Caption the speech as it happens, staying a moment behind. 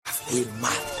We the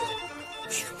Mafia.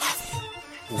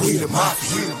 We the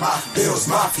Mafia. We the Mafia. Bills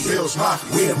Mafia. Bills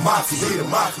Mafia. We the Mafia. We the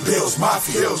Mafia. Bills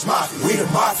Mafia. Bills Mafia. We the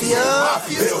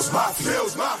Mafia. Bills Mafia.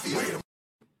 Bills Mafia.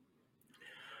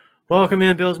 Welcome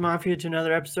in, Bills Mafia, to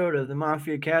another episode of the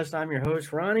Mafia Cast. I'm your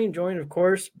host, Ronnie, joined, of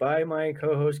course, by my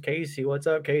co-host, Casey. What's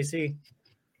up, Casey?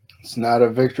 It's not a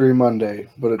Victory Monday,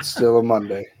 but it's still a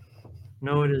Monday.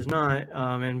 No, it is not.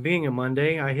 And being a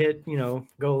Monday, I hit,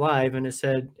 go live, and it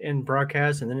said in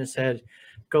broadcast, and then it said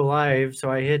go live.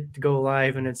 So I hit go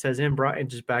live, and it says in broadcast,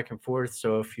 just back and forth.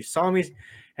 So if you saw me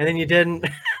and then you didn't,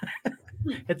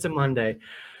 it's a Monday.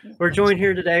 We're joined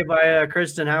here today by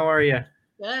Kristen. How are you?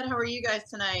 Good. How are you guys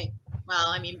tonight? Well,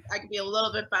 I mean, I could be a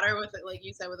little bit better with it, like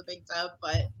you said, with a big dub,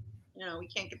 but, we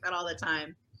can't get that all the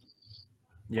time.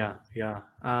 Yeah.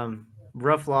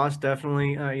 Rough loss,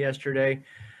 definitely, yesterday,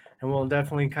 and we'll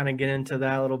definitely kind of get into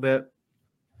that a little bit.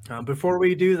 Before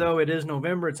we do, though, it is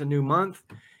November. It's a new month,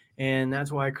 and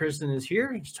that's why Kristen is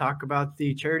here to talk about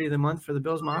the charity of the month for the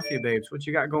Bills Mafia Babes. What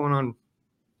you got going on?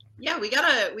 Yeah, we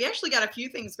actually got a few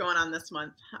things going on this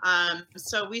month.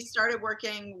 So we started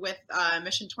working with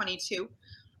Mission 22.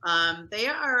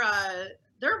 They're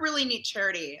a really neat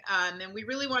charity, and we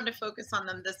really wanted to focus on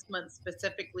them this month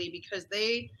specifically because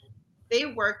they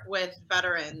work with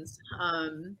veterans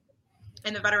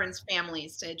and the veterans'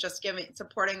 families to just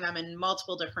supporting them in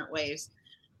multiple different ways.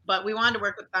 But we wanted to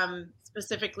work with them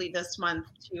specifically this month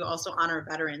to also honor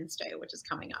Veterans Day, which is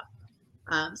coming up.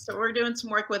 So we're doing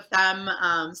some work with them.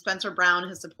 Spencer Brown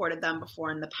has supported them before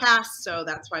in the past, so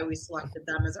that's why we selected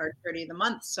them as our charity of the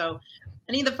month. So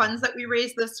any of the funds that we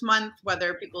raise this month,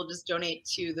 whether people just donate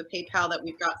to the PayPal that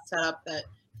we've got set up that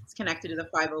is connected to the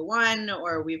 501,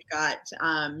 or we've got,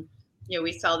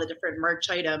 we sell the different merch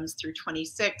items through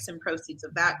 26 and proceeds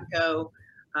of that go.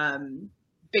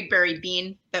 Big Berry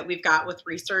Bean that we've got with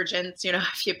Resurgence,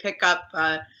 if you pick up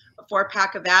a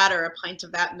 4-pack of that or a pint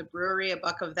of that in the brewery,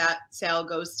 $1 of that sale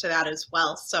goes to that as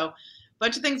well. So a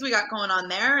bunch of things we got going on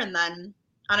there. And then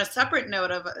on a separate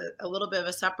note of a little bit of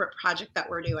a separate project that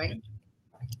we're doing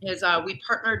is we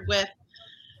partnered with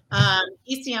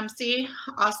ECMC,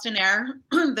 Austin Air,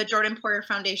 the Jordan Poyer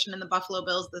Foundation, and the Buffalo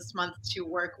Bills this month to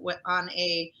work on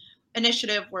a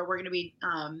initiative where we're going to be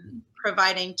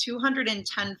providing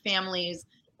 210 families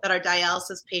that are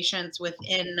dialysis patients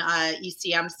within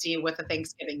ECMC with a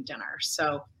Thanksgiving dinner.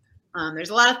 So there's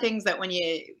a lot of things that when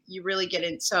you really get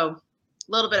in. So a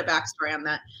little bit of backstory on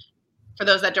that. For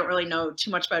those that don't really know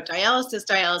too much about dialysis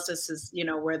is,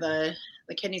 where the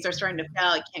kidneys are starting to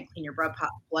fail. You can't clean your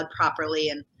blood properly.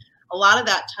 And a lot of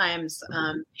that times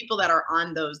people that are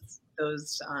on those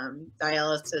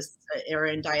dialysis or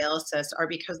in dialysis are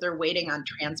because they're waiting on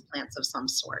transplants of some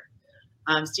sort.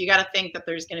 So you got to think that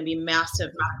there's going to be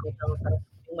massive medical bills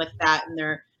with that, and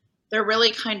they're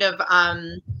really kind of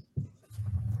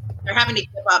they're having to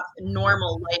give up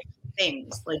normal life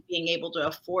things like being able to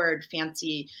afford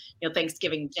fancy,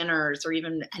 Thanksgiving dinners or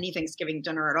even any Thanksgiving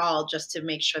dinner at all, just to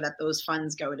make sure that those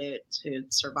funds go to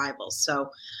survival. So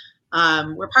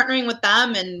we're partnering with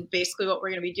them, and basically what we're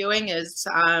going to be doing is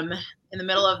in the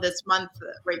middle of this month,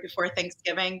 right before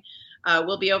Thanksgiving.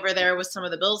 We'll be over there with some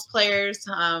of the Bills players.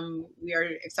 We are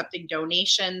accepting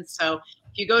donations. So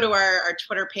if you go to our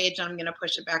Twitter page, I'm going to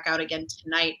push it back out again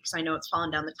tonight because I know it's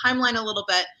fallen down the timeline a little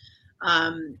bit.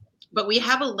 But we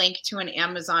have a link to an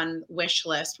Amazon wish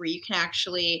list where you can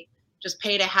actually just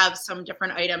pay to have some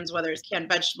different items, whether it's canned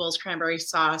vegetables, cranberry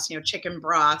sauce, chicken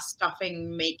broth,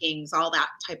 stuffing makings, all that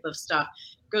type of stuff.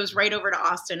 Goes right over to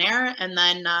Austin Air. And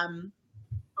then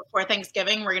for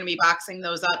Thanksgiving, we're going to be boxing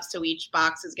those up. So each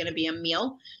box is going to be a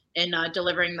meal and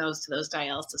delivering those to those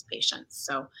dialysis patients.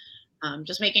 So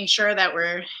just making sure that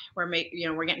we're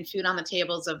getting food on the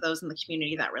tables of those in the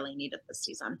community that really need it this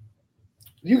season.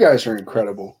 You guys are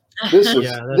incredible. This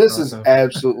is awesome.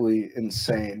 Absolutely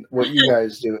insane what you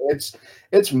guys do.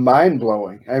 It's mind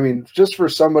blowing. I mean, just for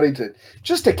somebody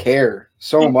to care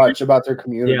so much about their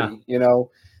community,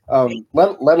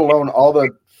 let alone all the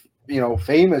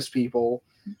famous people.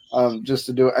 Just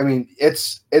to do it. I mean,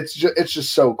 it's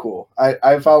just so cool.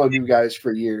 I followed you guys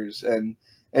for years, and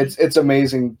it's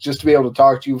amazing just to be able to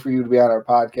talk to you, for you to be on our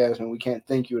podcast, and we can't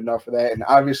thank you enough for that. And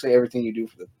obviously everything you do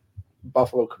for the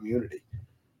Buffalo community.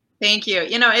 Thank you.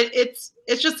 It's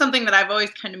just something that I've always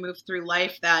kind of moved through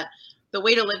life, that the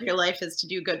way to live your life is to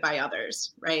do good by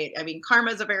others, right? I mean,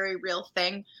 karma is a very real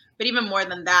thing, but even more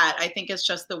than that, I think it's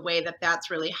just the way that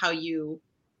that's really how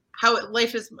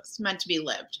life is meant to be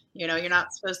lived. You're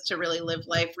not supposed to really live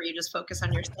life where you just focus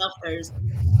on yourself. There's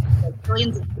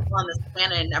billions of people on this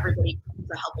planet, and everybody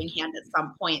needs a helping hand at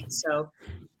some point. So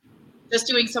just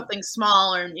doing something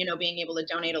small, or being able to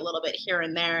donate a little bit here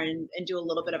and there, and do a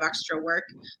little bit of extra work.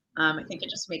 I think it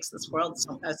just makes this world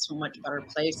a so much better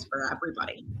place for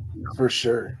everybody. For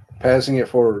sure. Passing it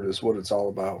forward is what it's all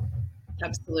about.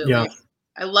 Absolutely. Yeah.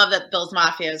 I love that Bills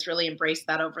Mafia has really embraced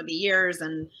that over the years,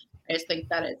 and I just think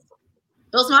that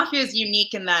Bills Mafia is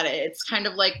unique in that it's kind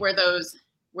of like where those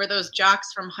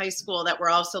jocks from high school that were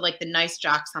also like the nice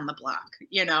jocks on the block,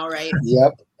 right?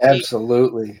 Yep,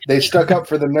 absolutely. They stuck up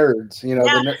for the nerds,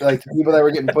 like the people that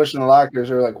were getting pushed in the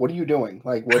lockers are like, "What are you doing?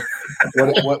 Like,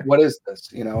 what is this?"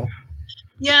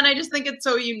 Yeah, and I just think it's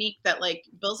so unique that like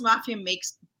Bills Mafia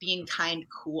makes being kind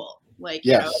cool. Like,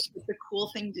 yes. It's a cool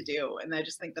thing to do, and I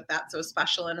just think that that's so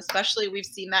special. And especially we've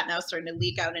seen that now starting to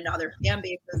leak out into other fan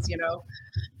bases.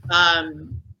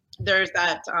 There's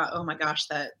that oh my gosh,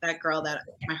 that girl that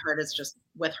my heart is just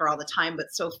with her all the time,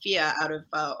 but Sophia out of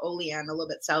Olean, a little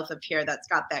bit south of here, that's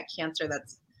got that cancer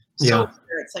that's so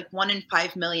rare. It's like 1 in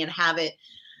 5 million have it.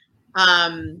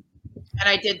 And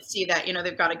I did see that,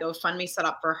 they've got a GoFundMe set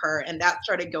up for her, and that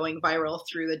started going viral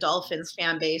through the Dolphins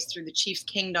fan base, through the Chiefs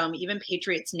Kingdom, even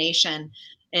Patriots Nation.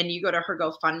 And you go to her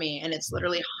GoFundMe, and it's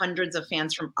literally hundreds of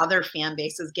fans from other fan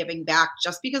bases giving back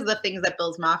just because of the things that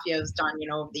Bills Mafia has done,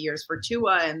 over the years for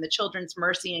Tua and the Children's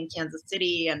Mercy in Kansas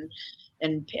City,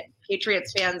 and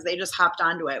Patriots fans, they just hopped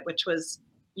onto it, which was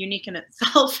unique in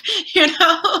itself,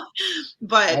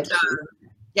 But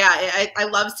I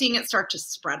love seeing it start to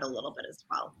spread a little bit as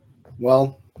well.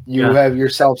 Well, you have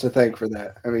yourself to thank for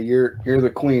that. I mean, you're the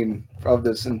queen of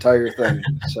this entire thing.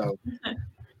 So,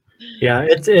 yeah,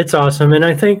 it's awesome, and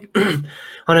I think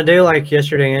on a day like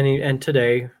yesterday and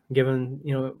today, given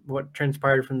what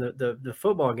transpired from the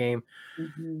football game,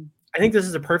 I think this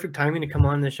is a perfect timing to come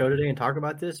on the show today and talk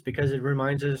about this, because it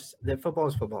reminds us that football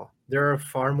is football. There are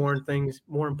far more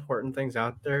important things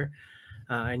out there.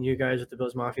 And you guys with the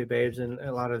Bills Mafia Babes and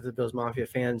a lot of the Bills Mafia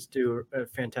fans do a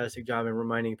fantastic job in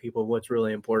reminding people what's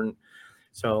really important.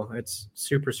 So it's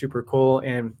super, super cool.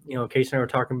 And, Casey and I were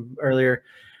talking earlier,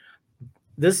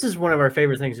 this is one of our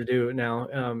favorite things to do now,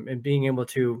 and being able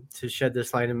to shed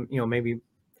this light and, maybe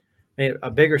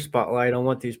a bigger spotlight on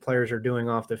what these players are doing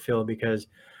off the field, because,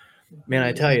 man,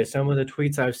 I tell you, some of the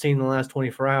tweets I've seen in the last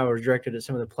 24 hours directed at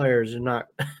some of the players are not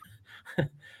 –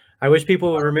 I wish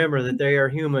people would remember that they are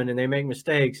human and they make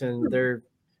mistakes, and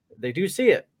they do see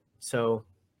it. So,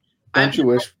 don't you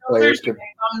wish players could?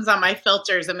 Thumbs on my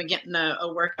filters. I'm getting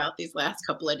a workout these last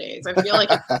couple of days. I feel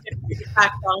like it's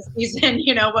basketball season,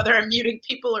 whether I'm muting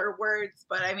people or words.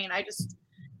 But I mean,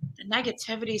 the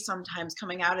negativity sometimes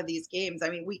coming out of these games.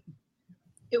 I mean,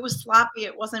 it was sloppy.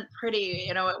 It wasn't pretty.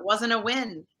 It wasn't a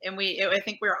win, and I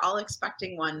think we were all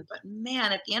expecting one. But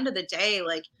man, at the end of the day,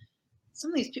 like, some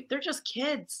of these people, they're just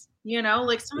kids,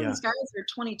 like some of these guys are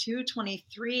 22,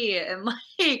 23. And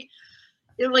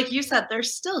like you said, they're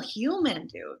still human,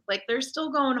 dude. Like, they're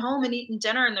still going home and eating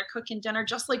dinner, and they're cooking dinner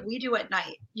just like we do at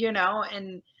night,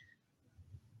 and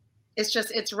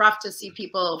it's rough to see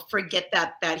people forget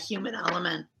that human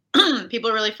element.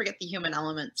 People really forget the human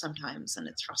element sometimes, and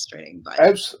it's frustrating. But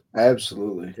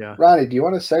absolutely. Yeah. Ronnie, do you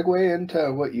want to segue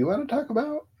into what you want to talk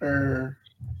about, or?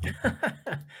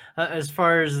 As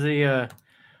far as the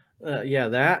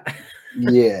that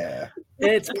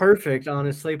it's perfect,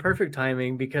 honestly, perfect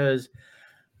timing, because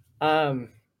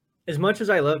as much as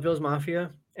I love Bills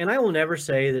Mafia, and I will never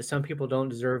say that some people don't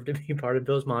deserve to be part of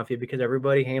Bills Mafia, because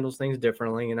everybody handles things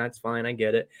differently, and that's fine, I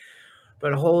get it,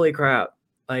 but holy crap,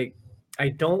 like, I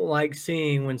don't like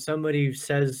seeing when somebody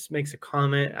makes a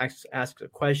comment, asks a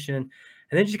question, and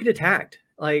then just get attacked,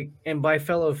 like, and by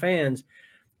fellow fans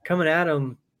coming at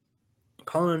them,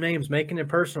 calling them names, making it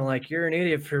personal, like, you're an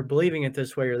idiot for believing it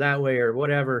this way or that way or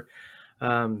whatever.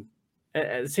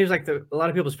 It seems like a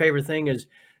lot of people's favorite thing is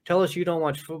tell us you don't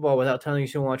watch football without telling us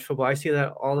you don't watch football. I see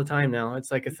that all the time now. It's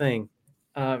like a thing.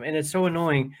 And it's so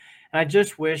annoying. And I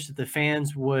just wish that the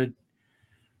fans would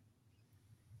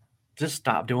just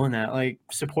stop doing that. Like,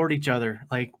 support each other.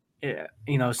 Like,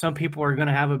 some people are going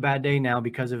to have a bad day now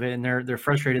because of it, and they're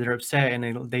frustrated, they're upset,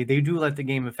 and they do let the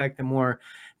game affect them more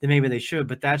than maybe they should,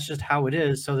 but that's just how it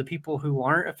is. So the people who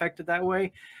aren't affected that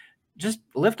way, just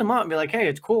lift them up and be like, hey,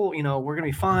 it's cool. We're going to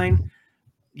be fine.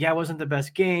 Yeah, it wasn't the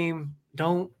best game.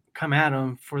 Don't come at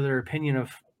them for their opinion of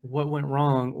what went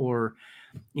wrong, or,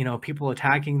 people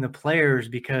attacking the players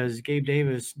because Gabe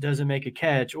Davis doesn't make a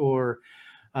catch, or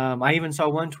I even saw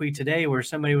one tweet today where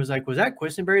somebody was like, was that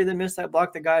Quisenberry that missed that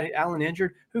block that got Allen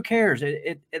injured? Who cares?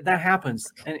 It that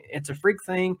happens. And it's a freak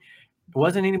thing. It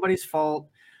wasn't anybody's fault.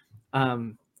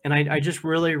 And I just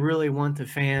really, really want the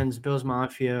fans, Bills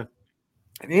Mafia,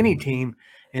 and any team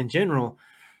in general,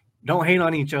 don't hate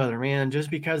on each other, man. Just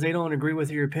because they don't agree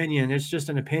with your opinion, it's just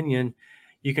an opinion.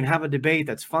 You can have a debate,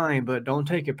 that's fine, but don't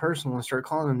take it personal and start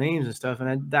calling them names and stuff.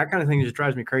 And that kind of thing just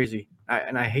drives me crazy.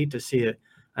 I hate to see it.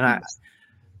 And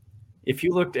if you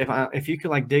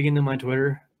could like dig into my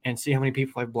Twitter and see how many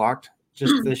people I've blocked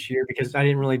just this year, because I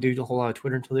didn't really do a whole lot of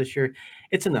Twitter until this year,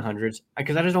 it's in the hundreds,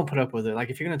 because I just don't put up with it.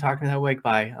 Like, if you're going to talk to me that way,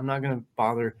 bye. I'm not going to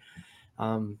bother.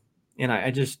 And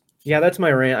I just, that's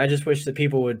my rant. I just wish that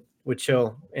people would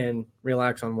chill and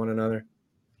relax on one another.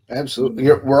 Absolutely.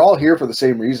 We're all here for the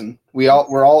same reason. We're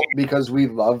all because we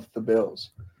love the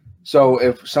Bills. So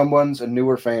if someone's a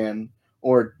newer fan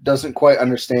or doesn't quite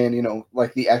understand,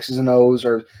 like the X's and O's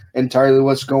or entirely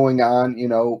what's going on,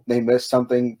 they missed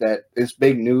something that is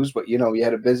big news, but you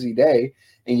had a busy day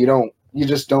and you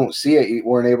just don't see it. You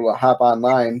weren't able to hop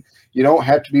online. You don't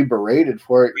have to be berated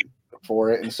for it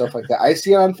and stuff like that. I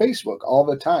see it on Facebook all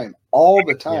the time.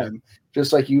 Yeah.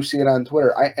 Just like you see it on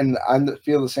Twitter. I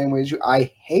feel the same way as you.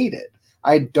 I hate it.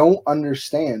 I don't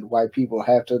understand why people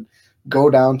have to go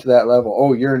down to that level.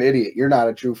 Oh, you're an idiot. You're not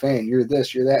a true fan. You're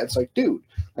this, you're that. It's like, dude,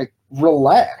 like,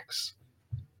 relax.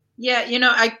 Yeah,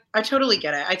 I totally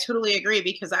get it. I totally agree,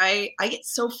 because I get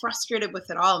so frustrated with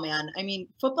it all, man. I mean,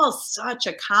 football's such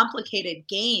a complicated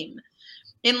game.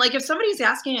 And like, if somebody's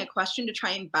asking a question to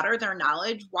try and better their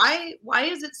knowledge, why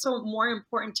is it so more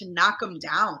important to knock them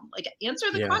down? Like,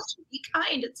 answer the question, be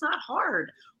kind. It's not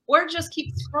hard. Or just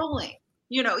keep scrolling.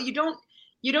 You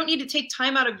don't need to take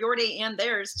time out of your day and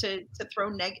theirs to throw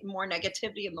more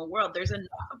negativity in the world. There's enough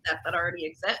of that already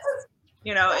exists.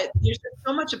 There's just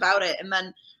so much about it. And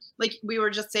then, like we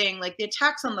were just saying, like, the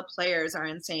attacks on the players are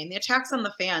insane. The attacks on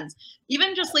the fans,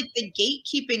 even just like the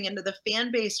gatekeeping into the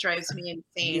fan base, drives me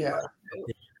insane. Yeah.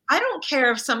 I don't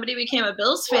care if somebody became a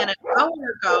Bills fan an hour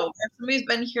ago, or if somebody's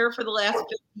been here for the last 50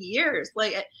 years.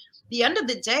 Like, at the end of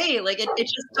the day, like, it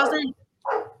just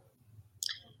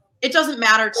doesn't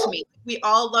matter to me. We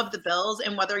all love the Bills,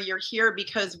 and whether you're here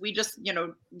because we just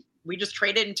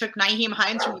traded and took Nyheim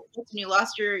Hines from the Colts, and you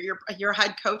lost your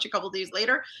head coach a couple of days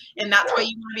later, and that's why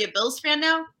you want to be a Bills fan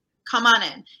now, come on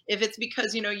in. If it's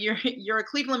because you're a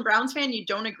Cleveland Browns fan, you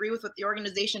don't agree with what the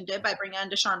organization did by bringing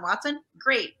on Deshaun Watson,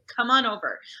 great, come on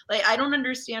over. Like, I don't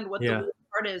understand what the weird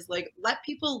part is. Like, let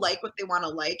people like what they want to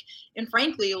like, and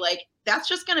frankly, like, that's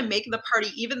just going to make the party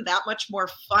even that much more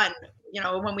fun.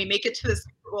 When we make it to the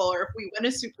Super Bowl, or if we win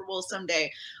a Super Bowl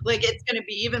someday, like, it's going to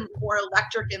be even more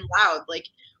electric and loud. Like,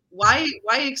 why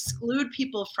exclude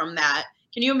people from that?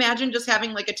 Can you imagine just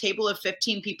having like a table of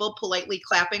 15 people politely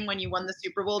clapping when you won the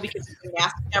Super Bowl because you can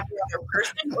ask every other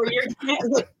person, or you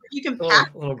can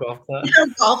pack a little golf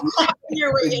clap, in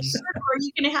your way in, or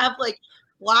you can have like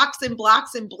blocks and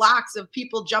blocks and blocks of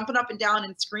people jumping up and down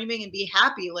and screaming and be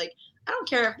happy. Like, I don't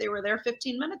care if they were there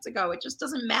 15 minutes ago. It just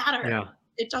doesn't matter. Yeah.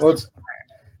 It doesn't matter.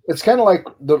 It's kind of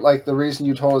like the reason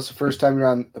you told us the first time you're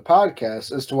on the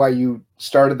podcast as to why you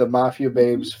started the Mafia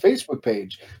Babes Facebook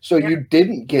page. So you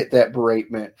didn't get that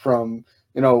beratement from,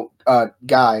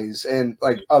 guys and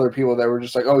like other people that were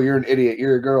just like, oh, you're an idiot,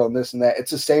 you're a girl, and this and that.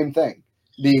 It's the same thing.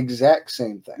 The exact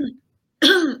same thing.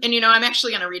 And I'm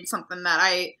actually going to read something that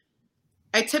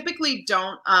I typically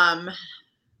don't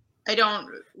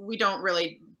we don't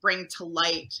really bring to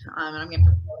light. And I'm going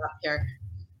to put it up here.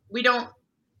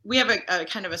 We have a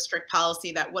kind of a strict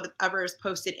policy that whatever is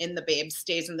posted in the Babes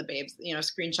stays in the Babes.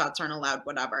 Screenshots aren't allowed,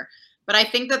 whatever. But I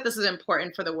think that this is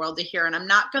important for the world to hear. And I'm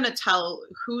not going to tell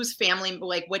whose family,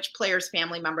 like which player's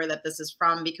family member that this is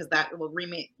from, because that will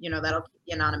remain, that'll keep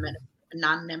the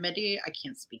anonymity. I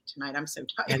can't speak tonight. I'm so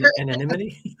tired.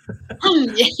 Anonymity?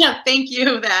 Yeah, thank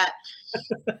you. But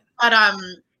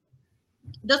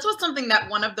this was something that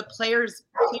one of the players'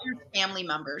 family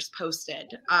members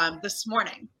posted this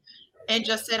morning. And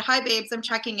just said, "Hi, babes. I'm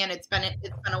checking in. It's been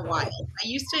a while. I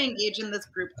used to engage in this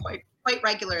group quite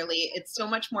regularly. It's so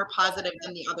much more positive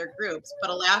than the other groups,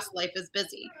 but alas, life is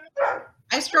busy.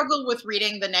 I struggle with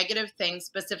reading the negative things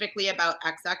specifically about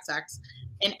XXX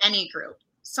in any group.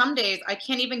 Some days I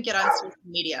can't even get on social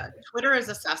media. Twitter is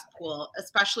a cesspool,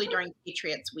 especially during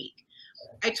Patriots week.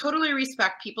 I totally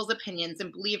respect people's opinions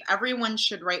and believe everyone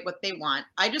should write what they want.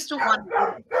 I just don't want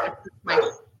to my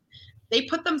They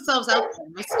put themselves out there,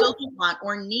 and I still don't want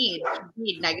or need to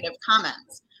read negative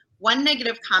comments. One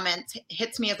negative comment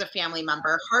hits me as a family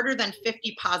member harder than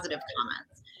 50 positive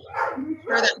comments. I'm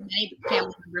sure that many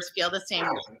family members feel the same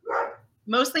way.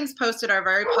 Most things posted are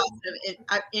very positive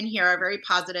in here are very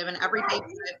positive, and every baby I've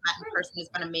met in person has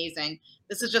been amazing.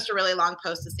 This is just a really long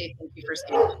post to say thank you for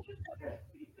staying.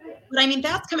 But I mean,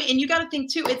 that's coming, and you got to think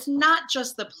too. It's not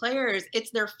just the players; it's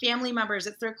their family members,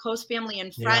 it's their close family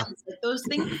and friends. Like those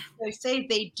things they say,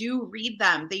 they do read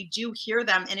them, they do hear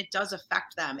them, and it does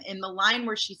affect them. In the line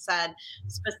where she said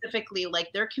specifically,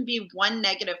 like there can be one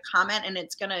negative comment, and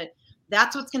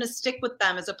that's what's going to stick with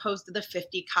them as opposed to the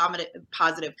 50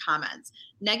 positive comments.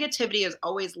 Negativity is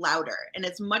always louder. And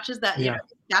as much as that,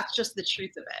 that's just the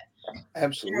truth of it.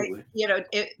 Absolutely.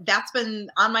 That's been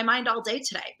on my mind all day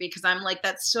today because I'm like,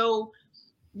 that's so,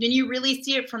 when you really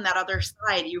see it from that other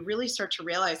side, you really start to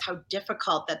realize how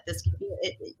difficult that this can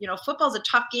be. Football's a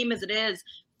tough game as it is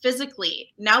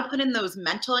physically. Now put in those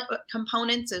mental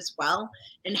components as well,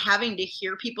 and having to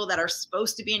hear people that are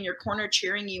supposed to be in your corner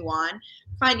cheering you on.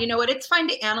 Fine, you know what? It's fine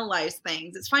to analyze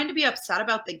things. It's fine to be upset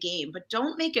about the game, but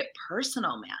don't make it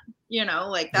personal, man.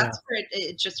 That's where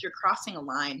it's just you're crossing a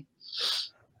line.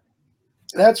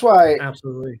 That's why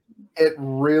absolutely it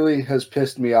really has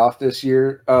pissed me off this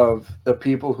year of the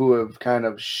people who have kind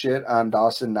of shit on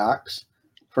Dawson Knox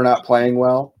for not playing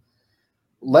well.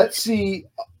 Let's see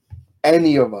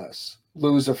any of us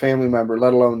lose a family member,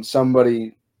 let alone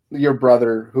somebody, your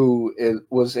brother who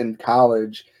was in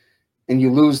college, and you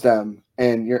lose them,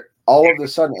 and you're all of a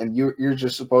sudden, and you're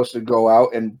just supposed to go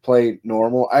out and play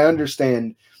normal. I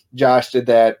understand Josh did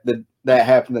that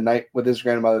happened the night with his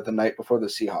grandmother the night before the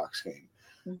Seahawks game.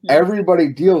 Mm-hmm. Everybody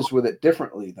deals with it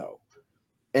differently, though.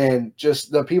 And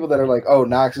just the people that are like, oh,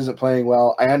 Knox isn't playing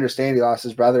well. I understand he lost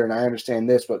his brother, and I understand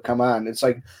this, but come on. It's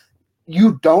like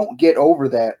you don't get over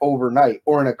that overnight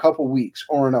or in a couple weeks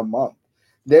or in a month.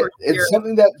 It's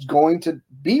something that's going to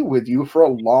be with you for a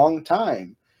long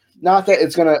time. Not that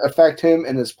it's going to affect him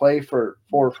and his play for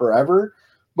forever.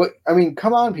 But, I mean,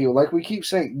 come on, people. Like we keep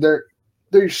saying,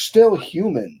 they're still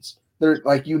humans. They're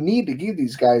like, you need to give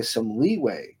these guys some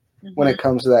leeway when it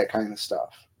comes to that kind of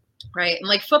stuff. Right. And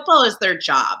like football is their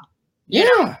job.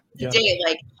 Yeah. Today,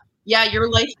 your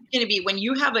life is going to be when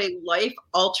you have a life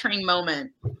altering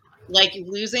moment, like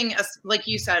losing like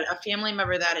you said, a family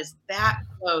member that is that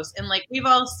close. And like, we've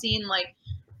all seen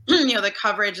the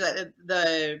coverage that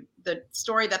the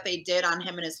story that they did on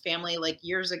him and his family, like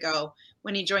years ago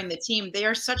when he joined the team. They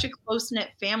are such a close knit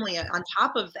family on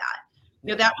top of that.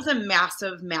 That was a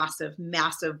massive, massive,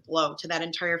 massive blow to that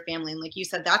entire family. And like you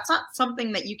said, that's not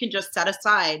something that you can just set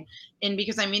aside. And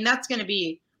because, I mean, that's going to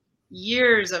be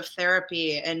years of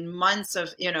therapy and months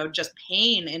of, just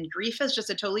pain, and grief is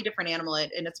just a totally different animal.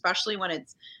 And especially when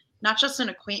it's not just an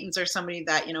acquaintance or somebody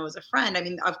that, is a friend. I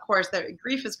mean, of course,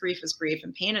 grief is grief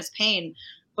and pain is pain.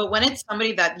 But when it's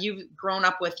somebody that you've grown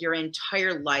up with your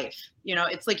entire life,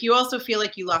 it's like you also feel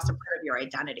like you lost a part of your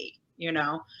identity,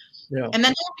 Yeah. And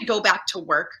then you have to go back to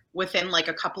work within like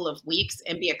a couple of weeks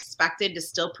and be expected to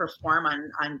still perform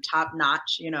on top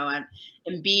notch,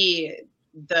 and be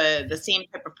the same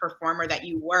type of performer that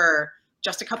you were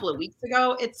just a couple of weeks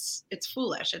ago. It's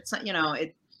foolish. It's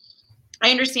I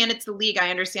understand it's the league. I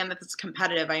understand that it's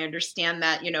competitive. I understand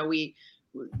that,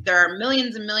 there are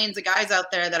millions and millions of guys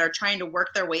out there that are trying to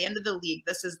work their way into the league.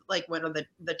 This is like one of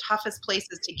the toughest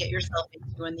places to get yourself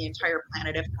into in the entire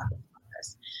planet, if not the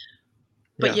toughest.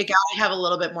 But you got to have a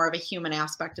little bit more of a human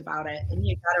aspect about it. And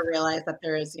you got to realize that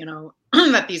there is,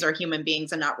 that these are human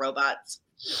beings and not robots.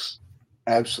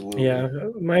 Absolutely. Yeah.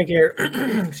 Mike here,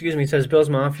 excuse me, says Bills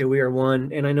Mafia, we are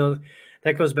one. And I know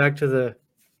that goes back to the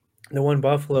one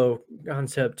Buffalo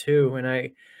concept too. And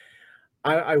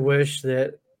I wish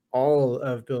that all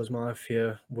of Bills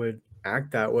Mafia would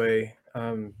act that way.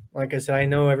 Like I said, I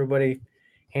know everybody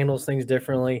handles things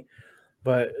differently,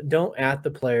 but don't at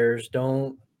the players.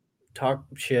 Don't talk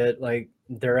shit like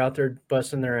they're out there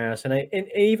busting their ass. And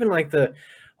even like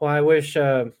I wish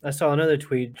I saw another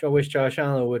tweet. I wish Josh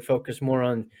Allen would focus more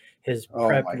on his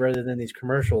prep rather than these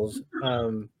commercials.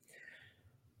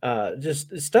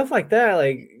 Just stuff like that.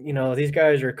 Like, these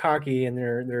guys are cocky and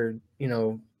they're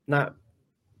not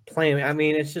playing. I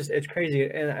mean, it's crazy.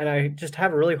 And I just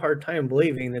have a really hard time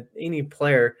believing that any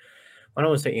player, I don't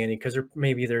want to say any, because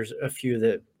maybe there's a few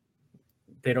that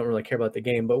they don't really care about the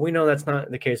game, but we know that's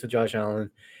not the case with Josh Allen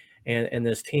and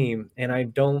this team. And I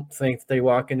don't think that they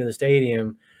walk into the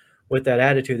stadium with that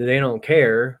attitude that they don't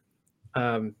care.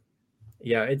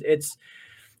 It's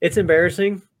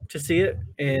embarrassing to see it.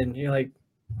 And you're like,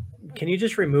 can you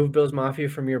just remove Bills Mafia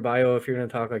from your bio if you're going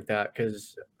to talk like that?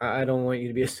 Because I don't want you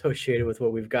to be associated with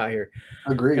what we've got here.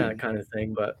 Agreed. Kind of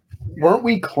thing. But weren't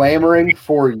we clamoring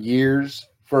for years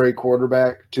for a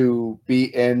quarterback to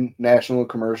be in national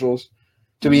commercials?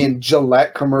 To be in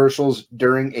Gillette commercials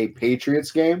during a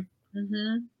Patriots game?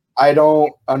 Mm-hmm. I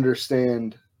don't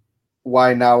understand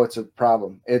why now it's a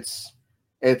problem. It's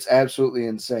absolutely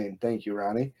insane. Thank you,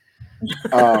 Ronnie.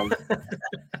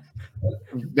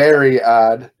 Very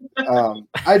odd.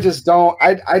 I just don't.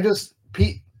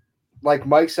 Like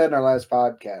Mike said in our last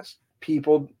podcast,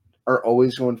 people are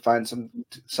always going to find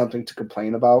something to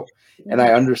complain about, and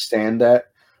I understand that.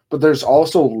 But there's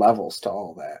also levels to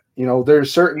all that.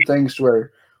 There's certain things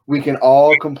where we can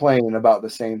all complain about the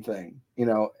same thing.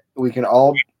 We can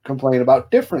all complain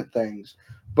about different things,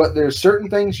 but there's certain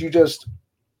things you just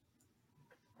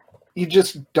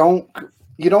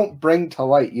don't bring to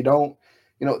light. You don't.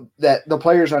 That the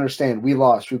players understand we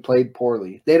lost, we played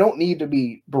poorly. They don't need to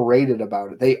be berated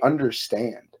about it. They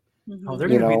understand. Oh, they're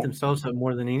going to beat themselves up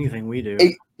more than anything we do.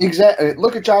 Exactly.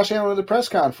 Look at Josh Allen at the press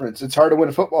conference. It's hard to win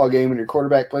a football game when your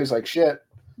quarterback plays like shit.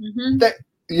 That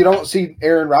you don't see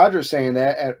Aaron Rodgers saying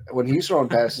that when he's throwing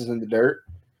passes in the dirt.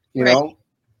 You know,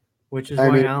 which is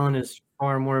why Allen is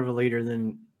far more of a leader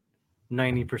than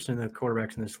 90% of the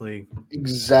quarterbacks in this league.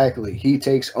 Exactly. He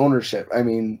takes ownership. I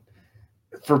mean,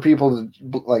 for people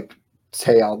to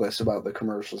say all this about the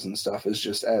commercials and stuff is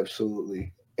just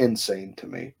absolutely insane to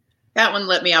me. That one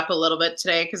lit me up a little bit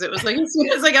today because it was like as soon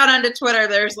as I got onto Twitter,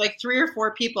 there's like 3 or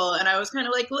 4 people, and I was kind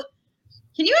of like, look,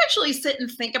 can you actually sit and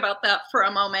think about that for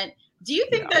a moment? Do you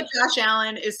think that Josh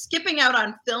Allen is skipping out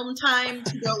on film time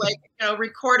to go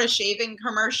record a shaving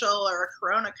commercial or a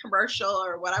Corona commercial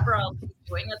or whatever else he's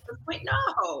doing at this point?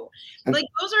 No. Like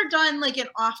those are done like in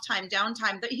off time,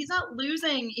 downtime. He's not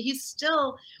losing. He's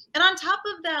still, and on top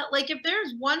of that, like if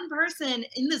there's one person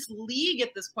in this league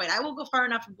at this point, I will go far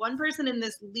enough, one person in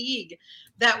this league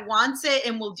that wants it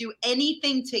and will do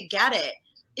anything to get it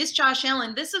is Josh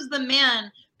Allen. This is the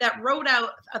man that wrote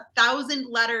out 1,000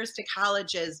 letters to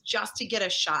colleges just to get a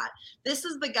shot. This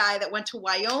is the guy that went to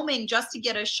Wyoming just to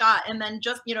get a shot and then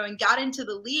just, and got into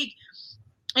the league.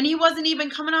 And he wasn't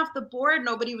even coming off the board.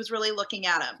 Nobody was really looking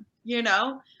at him,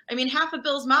 I mean, half of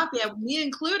Bills Mafia, me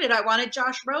included, I wanted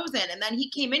Josh Rosen. And then he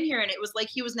came in here and it was like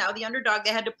he was now the underdog. They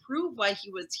had to prove why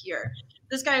he was here.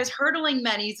 This guy is hurdling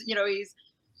men. He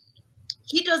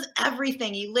does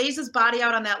everything. He lays his body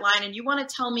out on that line. And you want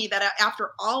to tell me that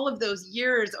after all of those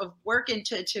years of working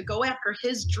to go after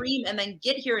his dream and then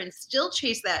get here and still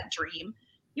chase that dream,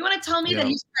 you want to tell me that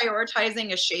he's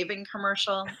prioritizing a shaving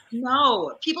commercial?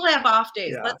 No, people have off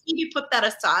days. Yeah. Let's maybe put that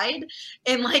aside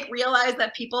and realize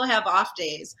that people have off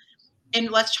days. And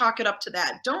let's chalk it up to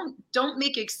that. Don't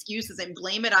make excuses and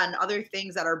blame it on other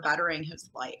things that are bettering his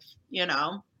life,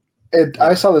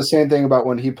 I saw the same thing about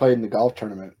when he played in the golf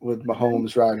tournament with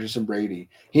Mahomes, Rodgers, and Brady.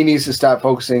 He needs to stop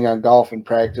focusing on golf and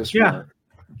practice more.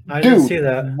 I didn't see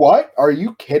that. What? Are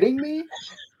you kidding me?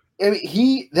 I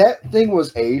mean, that thing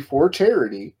was A, for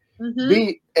charity,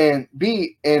 B,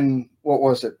 in what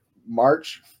was it,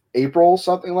 March, April,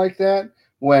 something like that,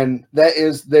 when that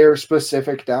is their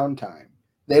specific downtime.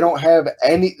 They don't have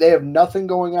they have nothing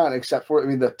going on except for,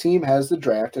 the team has the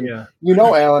draft. And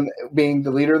Allen being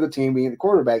the leader of the team, being the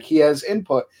quarterback, he has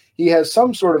input. He has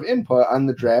some sort of input on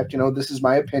the draft. This is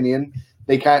my opinion.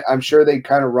 I'm sure they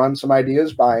kind of run some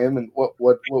ideas by him. And what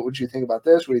would you think about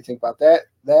this? What do you think about that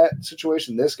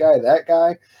situation? This guy, that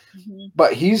guy.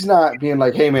 But he's not being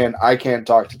like, hey man, I can't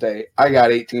talk today. I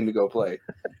got 18 to go play.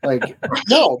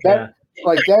 No,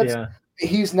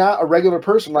 he's not a regular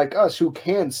person like us who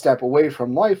can step away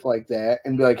from life like that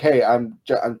and be like, hey, I'm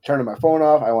turning my phone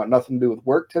off. I want nothing to do with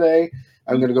work today.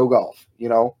 I'm going to go golf.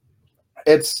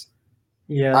 It's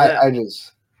the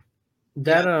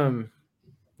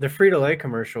Frito-Lay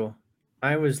commercial.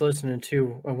 I was listening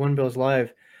to a One Bills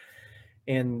Live,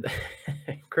 and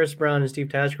Chris Brown and Steve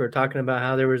Tasker were talking about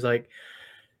how there was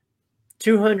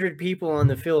 200 people on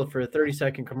the field for a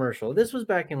 30-second commercial. This was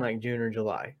back in June or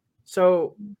July.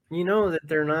 So that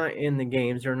they're not in the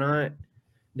games, they're not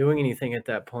doing anything at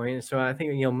that point. So I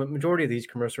think majority of these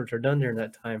commercials are done during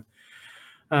that time.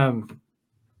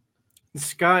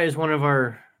 Scott is one of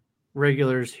our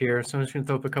regulars here, so I'm just going to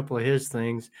throw up a couple of his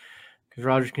things because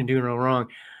Rodgers can do no wrong.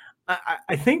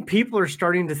 I think people are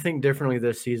starting to think differently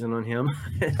this season on him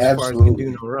as far as can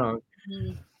do no wrong.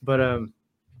 But and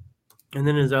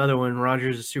then his other one,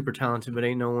 Rodgers is super talented, but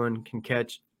ain't no one can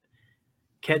catch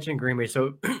in Green Bay.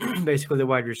 So basically the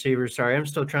wide receivers. Sorry, I'm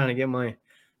still trying to get my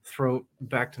throat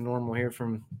back to normal here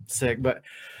from sick. But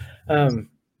do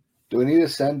we need to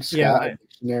send Scott a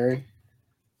dictionary?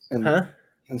 And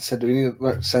so do we need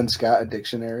to send Scott a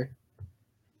dictionary?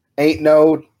 Ain't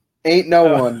no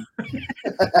one.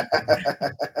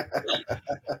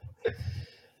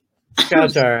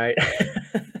 Scott's all right.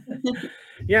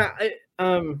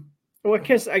 Well, I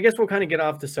guess we'll kind of get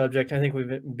off the subject. I think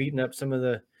we've beaten up some of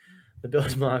the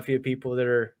Bills Mafia people that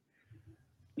are,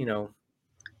 in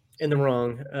the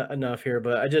wrong enough here.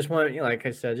 But I just want, like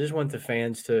I said, I just want the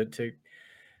fans to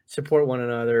support one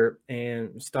another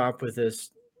and stop with this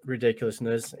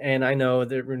ridiculousness. And I know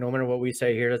that no matter what we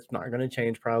say here, that's not going to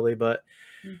change probably. But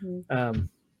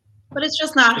but it's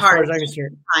just not as hard far as I'm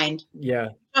concerned, find. yeah,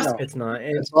 No, it's not.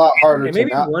 it's a lot harder And to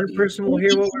maybe not one be. person will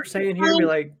hear what we're saying here and be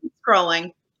like, Keep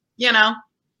scrolling, you know.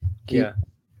 Yeah,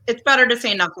 it's better to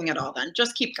say nothing at all. Then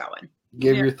just keep going.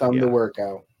 Give your thumb the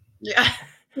workout. Yeah,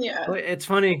 yeah. Well, it's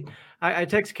funny. I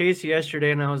texted Casey yesterday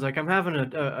and I was like, I'm having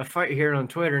a fight here on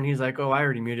Twitter. And he's like, oh, I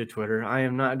already muted Twitter. I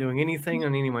am not doing anything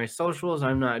on any of my socials.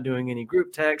 I'm not doing any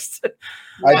group texts.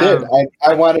 I did.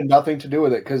 I wanted nothing to do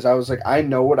with it because I was like, I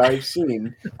know what I've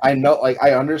seen. I know, like,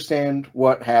 I understand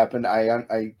what happened.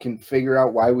 I can figure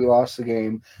out why we lost the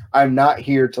game. I'm not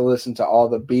here to listen to all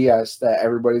the BS that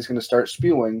everybody's going to start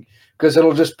spewing because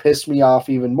it'll just piss me off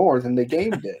even more than the game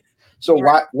did. So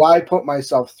why put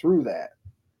myself through that?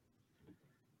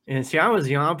 And see, I was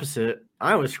the opposite.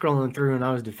 I was scrolling through and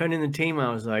I was defending the team.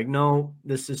 I was like, no,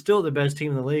 this is still the best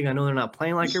team in the league. I know they're not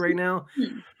playing like it right now.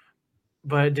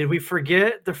 But did we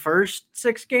forget the first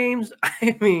 6 games?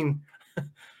 I mean,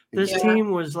 this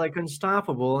team was like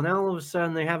unstoppable. And now all of a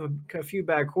sudden they have a few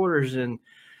bad quarters and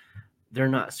they're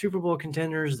not Super Bowl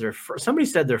contenders. Somebody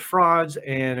said they're frauds,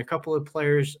 and a couple of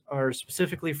players are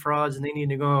specifically frauds and they need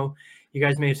to go. You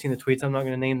guys may have seen the tweets. I'm not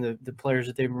going to name the players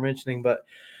that they were mentioning, but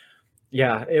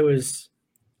yeah, it was.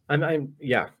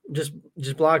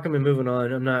 Just block them and moving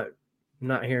on. I'm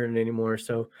not hearing it anymore.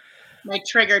 So my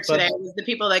trigger today was the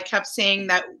people that kept saying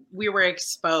that we were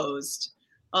exposed.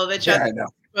 Oh, the Jets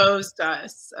exposed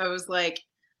us. I was like,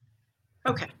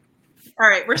 okay, all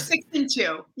right, we're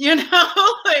 6-2. You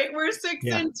know, like we're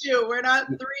 6-2. We're not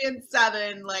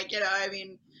 3-7. Like, you know, I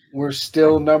mean, we're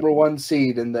still number 1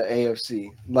 seed in the AFC.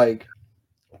 Like,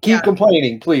 keep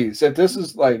complaining, please. If this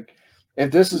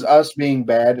is us being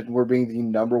bad and we're being the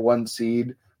number 1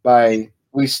 seed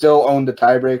we still own the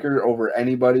tiebreaker over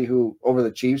anybody over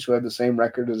the Chiefs who have the same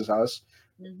record as us.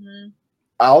 Mm-hmm.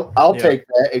 I'll take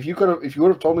that. If you would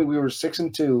have told me we were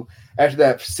 6-2 after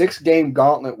that 6-game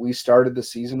gauntlet we started the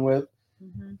season with,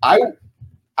 I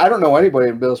don't know anybody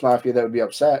in Bills Mafia that would be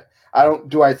upset.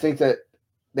 I think that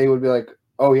they would be like,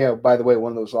 oh yeah, by the way,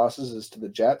 one of those losses is to the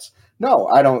Jets. No,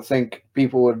 I don't think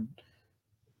people would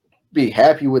be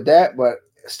happy with that, but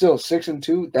still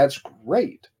 6-2, that's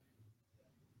great.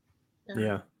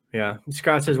 Yeah.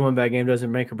 Scott says one bad game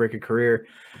doesn't make or break a career.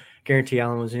 Guarantee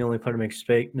Allen was the only player to make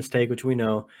a mistake, which we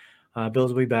know.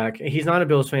 Bills will be back. He's not a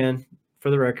Bills fan, for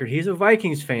the record. He's a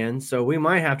Vikings fan, so we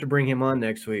might have to bring him on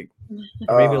next week.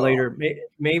 Or maybe later.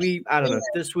 Maybe, I don't know,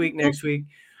 this week, next week.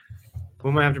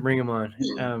 We might have to bring him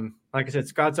on. Like I said,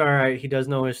 Scott's all right. He does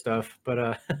know his stuff,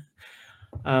 but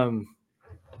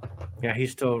yeah,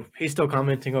 he's still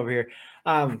commenting over here.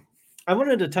 I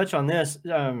wanted to touch on this.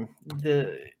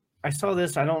 I saw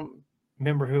this. I don't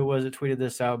remember who it was that tweeted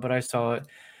this out, but I saw it.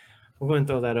 We're going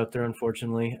to throw that up there,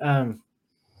 unfortunately. And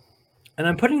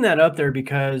I'm putting that up there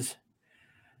because,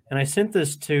 and I sent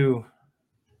this to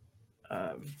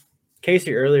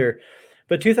Casey earlier,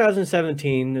 but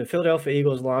 2017, the Philadelphia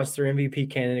Eagles lost their MVP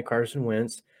candidate, Carson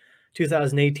Wentz.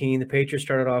 2018, the Patriots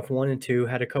started off 1-2,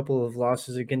 had a couple of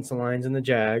losses against the Lions and the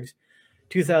Jags.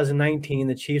 2019,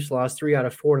 the Chiefs lost 3 out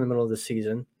of 4 in the middle of the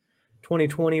season.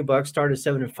 2020, Bucs started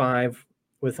 7-5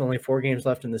 with only 4 games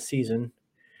left in the season.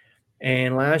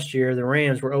 And last year, the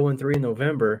Rams were 0-3 in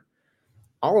November.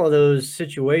 All of those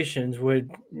situations would,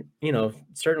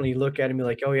 certainly look at and be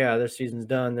like, oh, yeah, their season's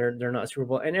done. They're not Super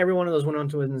Bowl. And every one of those went on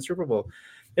to win the Super Bowl.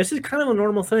 This is kind of a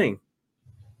normal thing.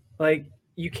 Like,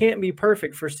 you can't be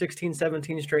perfect for 16,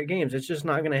 17 straight games. It's just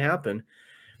not going to happen.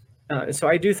 So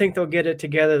I do think they'll get it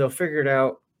together. They'll figure it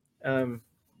out.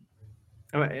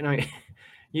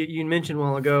 You mentioned a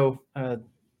while ago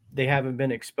they haven't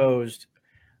been exposed.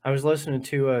 I was listening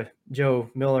to Joe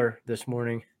Miller this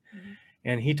morning,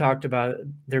 and he talked about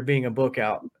there being a book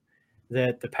out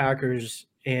that the Packers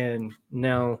and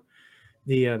now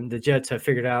the Jets have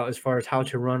figured out as far as how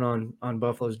to run on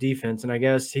Buffalo's defense. And I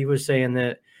guess he was saying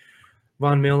that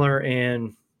Von Miller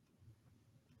and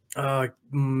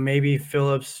maybe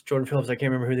Jordan Phillips, I can't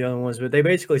remember who the other one was, but they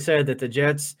basically said that the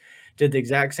Jets did the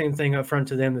exact same thing up front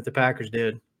to them that the Packers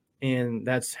did. And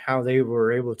that's how they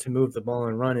were able to move the ball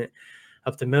and run it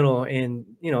up the middle. And,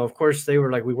 of course, they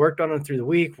were like, we worked on it through the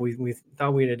week. We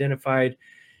thought we'd identified,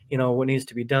 what needs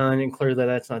to be done. And clearly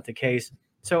that's not the case.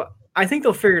 So I think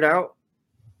they'll figure it out.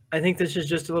 I think this is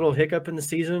just a little hiccup in the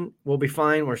season. We'll be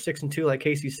fine. We're 6-2, like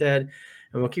Casey said,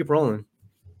 and we'll keep rolling.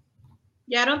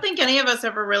 Yeah, I don't think any of us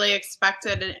ever really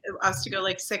expected us to go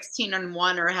like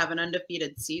 16-1 or have an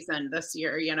undefeated season this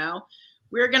year,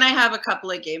 We're going to have a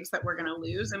couple of games that we're going to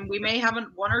lose, and we may have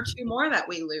 1 or 2 more that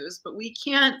we lose, but we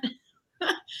can't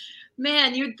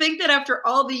Man, you'd think that after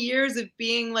all the years of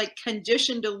being like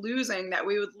conditioned to losing, that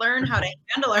we would learn how to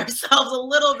handle ourselves a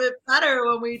little bit better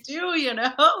when we do, you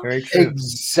know? Very true.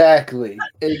 Exactly.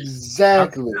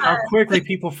 How quickly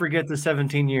people forget the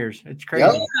 17 years. It's crazy.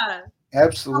 Yep. Yeah.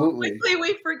 Absolutely. How quickly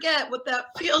we forget what that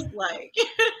feels like, you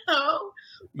know?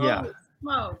 Yeah. Holy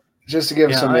smoke. Just to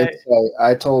give some insight,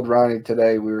 I told Ronnie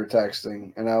today, we were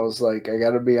texting, and I was like, I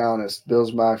got to be honest,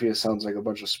 Bills Mafia sounds like a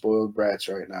bunch of spoiled brats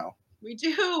right now. We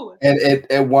do. And it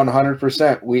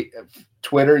 100%.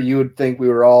 Twitter, you would think we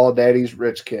were all daddy's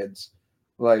rich kids.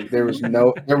 Like there was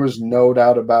no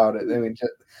doubt about it. I mean,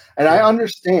 and I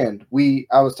understand.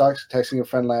 I was texting a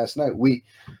friend last night. We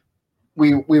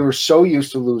were so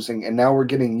used to losing, and now we're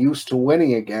getting used to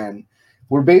winning again.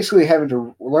 We're basically having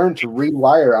to learn to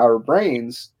rewire our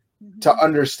brains to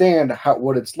understand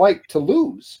what it's like to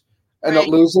lose and to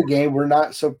lose a game we're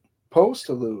not supposed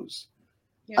to lose.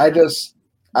 Yeah.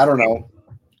 I don't know.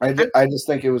 I just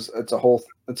think it's a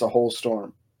whole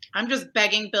storm. I'm just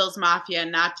begging Bills Mafia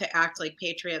not to act like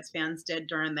Patriots fans did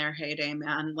during their heyday,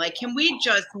 man. Like, can we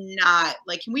just not,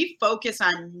 like, can we focus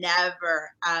on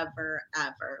never, ever,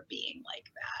 ever being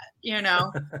like that, you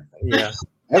know? Yeah.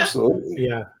 Absolutely.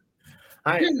 Yeah.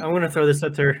 I want to throw this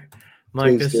up there.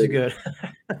 Mike, this is good.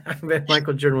 I bet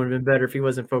Michael Jordan would have been better if he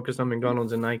wasn't focused on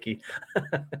McDonald's and Nike.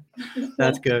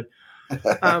 That's good.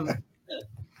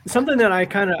 Something that I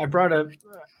brought up,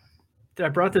 I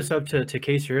brought this up to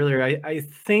Casey earlier. I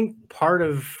think part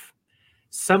of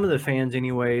some of the fans,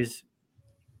 anyways,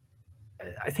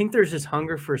 I think there's this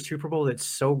hunger for a Super Bowl that's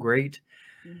so great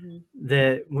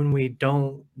that when we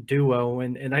don't do well,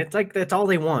 and I think that's all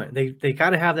they want. They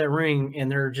got to have that ring,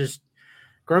 and they're just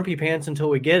grumpy pants until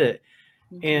we get it.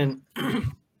 And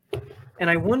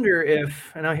I wonder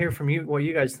if, and I'll hear from you what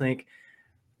you guys think.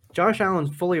 Josh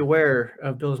Allen's fully aware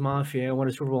of Bills Mafia and what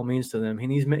a Super Bowl means to them. And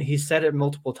he's said it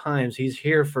multiple times. He's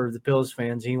here for the Bills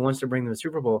fans. He wants to bring them the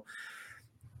Super Bowl.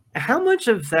 How much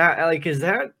of that, like, is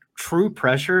that true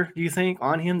pressure, do you think,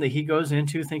 on him that he goes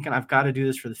into thinking, I've got to do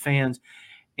this for the fans?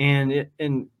 And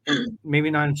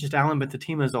maybe not just Allen, but the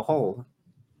team as a whole.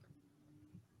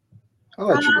 I'll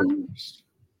let you go first.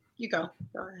 You go.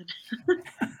 Go ahead.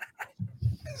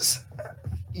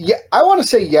 Yeah, I want to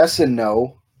say yes and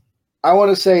no. I want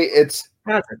to say that's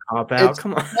a cop out.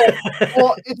 Come on.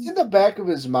 Well, it's in the back of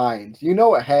his mind. You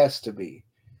know, it has to be,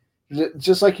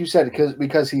 just like you said,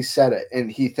 because he said it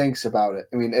and he thinks about it.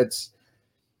 I mean,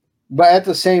 but at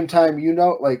the same time, you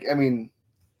know, like, I mean,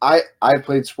 I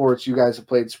played sports. You guys have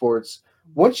played sports.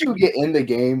 Once you get in the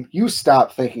game, you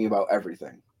stop thinking about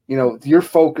everything. You know, you're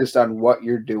focused on what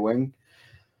you're doing.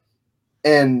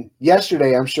 And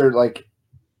yesterday, I'm sure, like,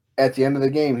 at the end of the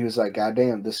game, he was like, God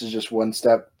damn, this is just one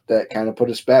step that kind of put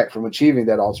us back from achieving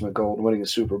that ultimate goal and winning a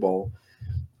Super Bowl.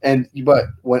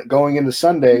 But going into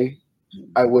Sunday,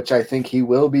 which I think he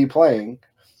will be playing,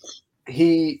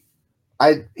 he's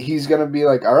going to be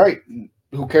like, all right,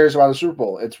 who cares about the Super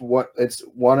Bowl? It's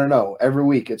 1-0 every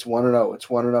week. It's 1-0. It's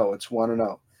 1-0. It's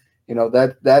 1-0. You know,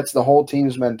 that's the whole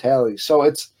team's mentality. So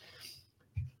it's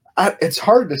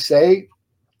hard to say.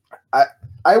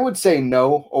 I would say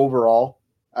no overall.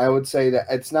 I would say that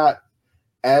it's not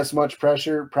as much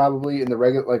pressure probably in the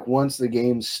regular, like once the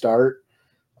games start.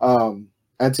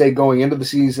 I'd say going into the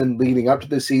season, leading up to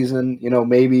the season, you know,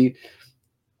 maybe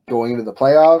going into the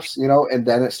playoffs, you know, and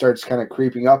then it starts kind of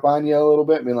creeping up on you a little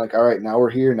bit, being like, all right, now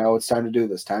we're here. Now it's time to do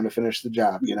this, time to finish the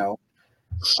job, you know.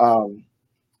 So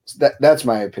that's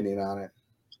my opinion on it.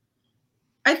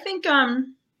 I think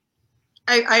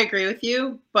I agree with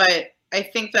you, but I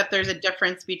think that there's a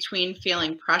difference between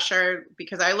feeling pressure,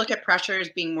 because I look at pressure as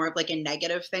being more of like a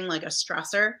negative thing, like a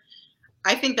stressor.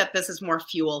 I think that this is more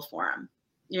fuel for him,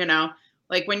 you know,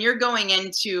 like when you're going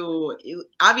into,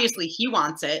 obviously he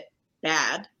wants it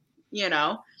bad, you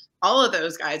know, all of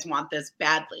those guys want this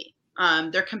badly.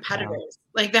 They're competitors.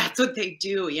 Like that's what they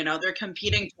do, you know, they're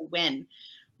competing to win.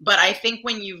 But I think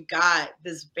when you've got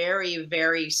this very,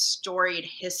 very storied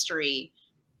history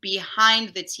behind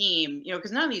the team, you know,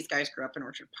 because none of these guys grew up in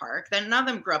Orchard Park. Then none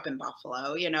of them grew up in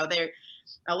Buffalo. You know,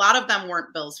 a lot of them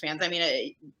weren't Bills fans. I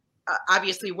mean,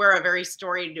 obviously, we're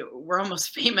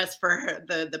almost famous for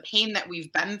the pain that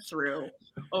we've been through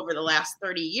over the last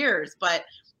 30 years. But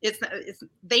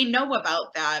they know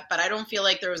about that. But I don't feel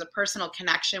like there was a personal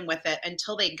connection with it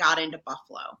until they got into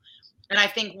Buffalo. And I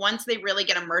think once they really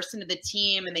get immersed into the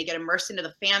team and they get immersed into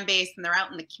the fan base and they're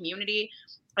out in the community,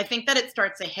 I think that it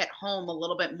starts to hit home a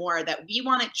little bit more that we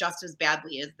want it just as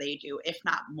badly as they do, if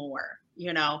not more,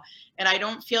 you know? And I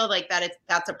don't feel like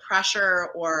that's a pressure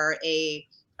or a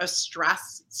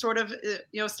stress sort of,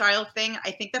 you know, style thing.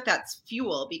 I think that that's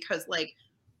fuel, because like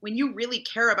when you really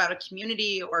care about a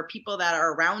community or people that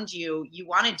are around you, you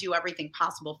want to do everything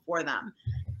possible for them.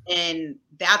 And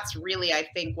that's really, I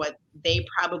think, what they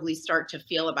probably start to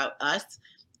feel about us,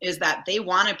 is that they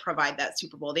want to provide that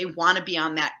Super Bowl. They want to be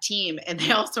on that team. And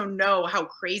they also know how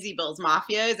crazy Bills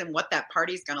Mafia is and what that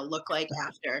party's going to look like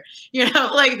after. You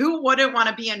know, like, who wouldn't want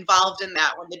to be involved in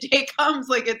that when the day comes?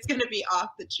 Like, it's going to be off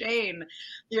the chain,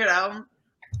 you know?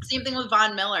 Same thing with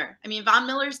Von Miller. I mean, Von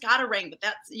Miller's got a ring, but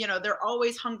that's, you know, they're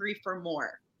always hungry for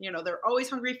more. You know, they're always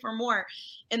hungry for more.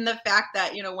 And the fact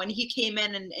that, you know, when he came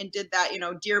in and did that, you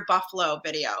know, Dear Buffalo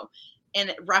video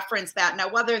and referenced that. Now,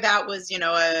 whether that was, you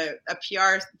know, a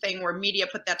PR thing where media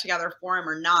put that together for him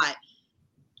or not,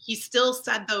 he still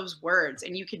said those words.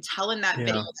 And you could tell in that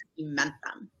video that he meant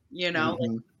them, you know,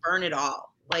 like, burn it all.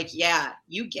 Like, yeah,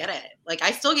 you get it. Like,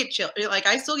 I still get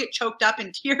choked up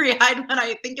and teary-eyed when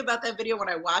I think about that video when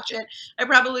I watch it. I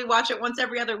probably watch it once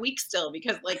every other week still,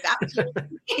 because, like, that's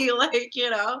me, like, you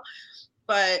know.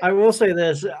 But I will say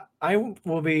this: I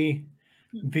will be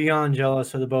beyond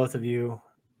jealous of the both of you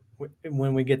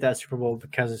when we get that Super Bowl,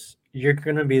 because you're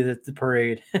going to be the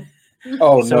parade.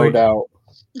 Oh, so, no doubt.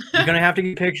 You're going to have to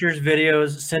get pictures,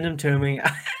 videos, send them to me.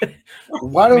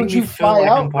 Why don't you fly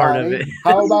out, part of it?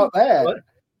 How about that? What?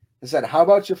 I said, how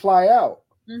about you fly out?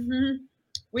 Mm-hmm.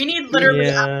 We need literally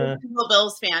every single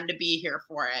Bills fan to be here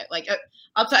for it. Like,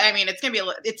 I'll tell you, I mean,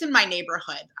 it's in my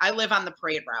neighborhood. I live on the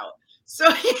parade route. So,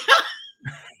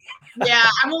 yeah,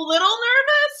 I'm a little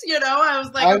nervous, you know. I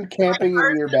was like, I'm camping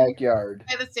in your backyard.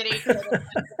 By the city,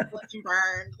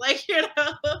 burned. Like, you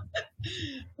know,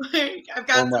 like, I've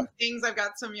got some things. I've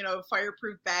got some, you know,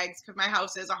 fireproof bags because my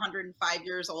house is 105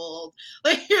 years old.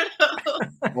 Like, you know.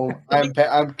 Well, I'm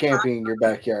camping in your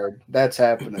backyard. That's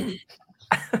happening.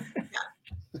 Yeah.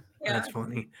 That's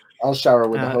funny. I'll shower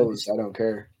with a hose. I don't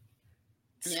care.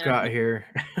 Scott here.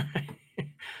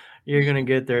 You're gonna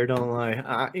get there, don't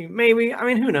lie. Maybe. I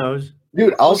mean, who knows?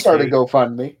 Dude, I'll start a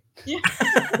GoFundMe. Yeah.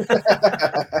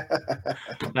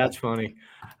 That's funny.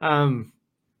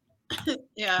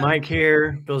 Yeah. Mike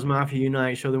here, Bills Mafia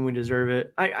Unite. Show them we deserve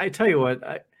it. I tell you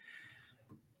what,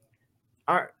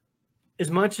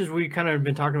 as much as we kind of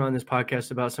been talking about in this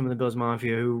podcast about some of the Bills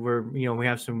Mafia who we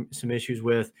have some issues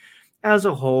with, as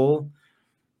a whole,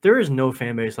 there is no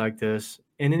fan base like this.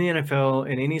 And in the NFL,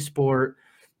 in any sport,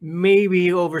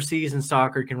 maybe overseas in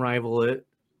soccer can rival it.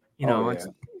 You know, it's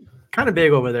kind of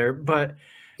big over there. But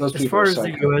as far as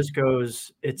the U.S.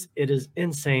 goes, it is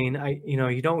insane.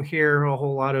 You don't hear a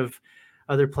whole lot of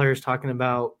other players talking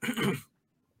about,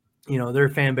 their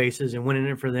fan bases and winning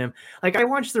it for them. Like, I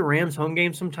watch the Rams home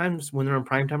games sometimes when they're on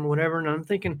primetime or whatever, and I'm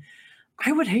thinking,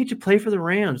 I would hate to play for the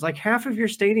Rams. Like, half of your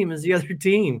stadium is the other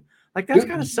team. Like, that's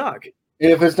got to suck.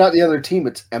 And if it's not the other team,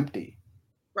 it's empty.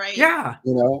 Right. Yeah.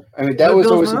 I mean, that was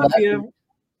always Mafia,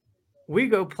 we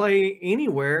go play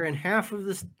anywhere and half of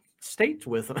the states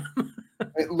with them.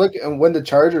 Look, and when the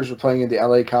Chargers were playing in the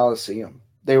LA Coliseum,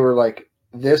 they were like,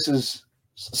 this is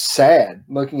sad,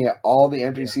 looking at all the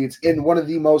empty seats in one of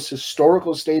the most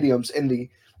historical stadiums in the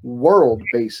world,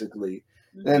 basically.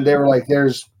 Mm-hmm. And they were like,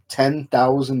 there's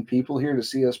 10,000 people here to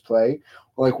see us play.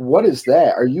 Like, what is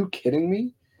that? Are you kidding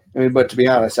me? I mean, but to be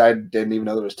honest, I didn't even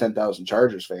know there was 10,000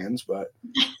 Chargers fans, but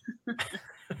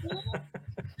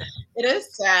it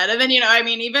is sad. And then,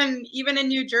 even in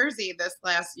New Jersey this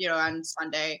last, on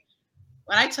Sunday,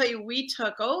 when I tell you we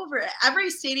took over every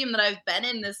stadium that I've been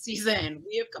in this season,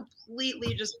 we have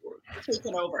completely just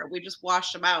taken over. We just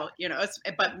washed them out,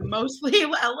 but mostly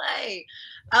LA.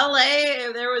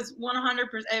 There was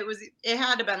 100%. It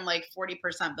had to have been like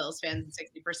 40% Bills fans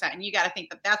and 60%. And you got to think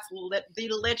that that's the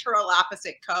literal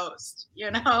opposite coast.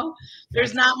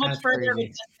 There's not much further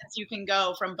distance you can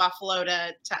go from Buffalo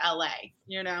to LA.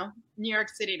 New York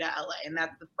City to LA, and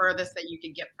that's the furthest that you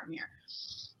could get from here.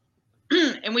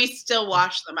 And we still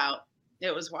washed them out.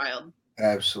 It was wild.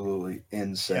 Absolutely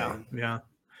insane. Yeah.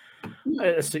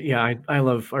 I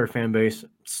love our fan base.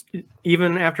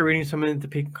 Even after reading some of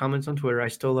the comments on Twitter, I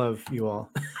still love you all.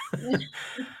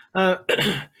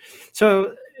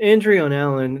 So, injury on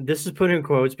Allen, this is put in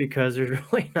quotes because there's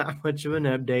really not much of an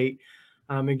update.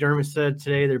 McDermott said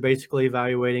today they're basically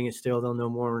evaluating it still. They'll know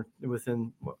more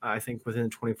within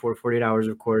 24 to 48 hours,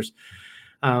 of course.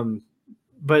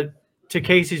 But to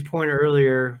Casey's point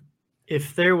earlier,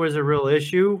 if there was a real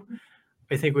issue,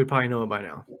 I think we'd probably know it by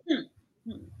now.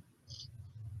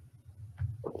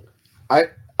 I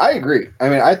agree.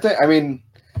 I'm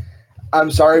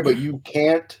sorry, but you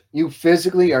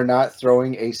physically are not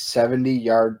throwing a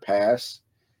 70-yard pass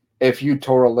if you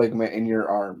tore a ligament in your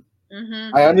arm.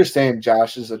 Mm-hmm. I understand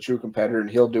Josh is a true competitor and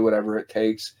he'll do whatever it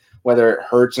takes, whether it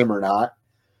hurts him or not.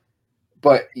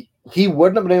 But he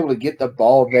wouldn't have been able to get the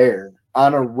ball there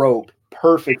on a rope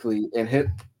perfectly and hit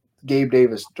Gabe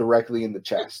Davis directly in the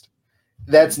chest.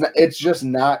 It's just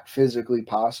not physically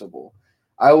possible.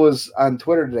 I was on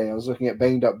Twitter today. I was looking at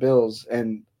Banged Up Bills,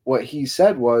 and what he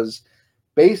said was,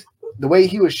 the way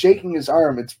he was shaking his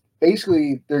arm, it's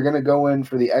basically they're going to go in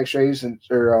for the X-rays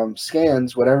or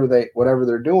scans, whatever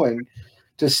they're doing,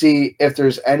 to see if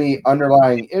there's any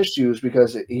underlying issues.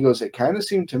 Because he goes, it kind of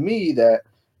seemed to me that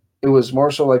it was more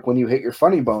so like when you hit your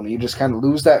funny bone, you just kind of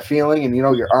lose that feeling, and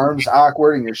your arm's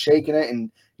awkward, and you're shaking it,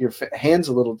 and your hand's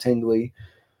a little tingly.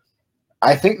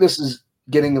 I think this is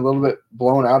getting a little bit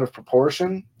blown out of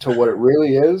proportion to what it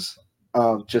really is.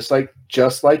 Just like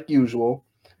usual.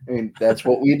 I mean, that's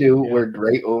what we do. Yeah. We're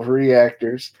great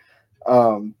overreactors.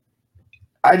 I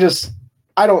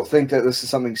don't think that this is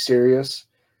something serious.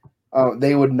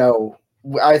 They would know.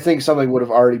 I think something would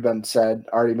have already been said,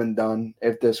 already been done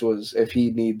if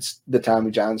he needs the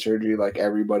Tommy John surgery like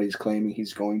everybody's claiming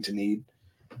he's going to need.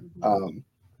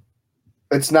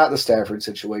 It's not the Stafford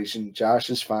situation. Josh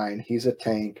is fine. He's a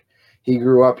tank. He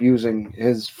grew up using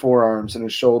his forearms and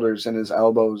his shoulders and his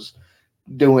elbows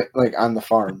doing like on the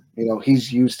farm.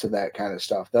 He's used to that kind of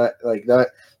stuff.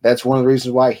 That's one of the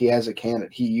reasons why he has a cannon.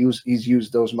 He's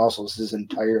used those muscles his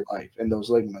entire life and those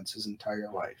ligaments his entire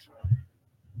life.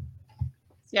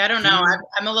 Yeah, I don't know.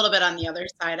 I'm a little bit on the other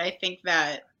side. I think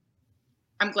that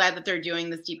I'm glad that they're doing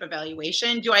this deep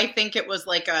evaluation. Do I think it was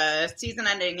like a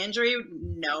season-ending injury?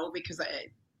 No, because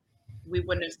we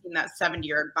wouldn't have seen that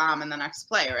 70-yard bomb in the next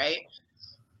play, right?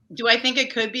 Do I think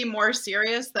it could be more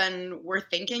serious than we're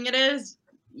thinking it is?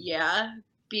 Yeah,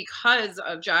 because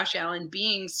of Josh Allen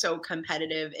being so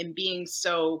competitive and being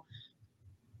so –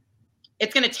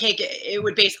 it's going to take – it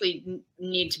would basically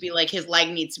need to be like his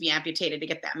leg needs to be amputated to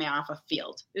get that man off a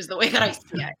field is the way that I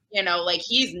see it.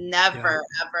 He's never,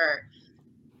 ever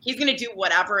 – he's going to do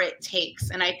whatever it takes.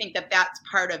 And I think that that's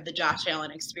part of the Josh Allen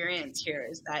experience here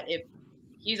is that if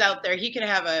he's out there, he could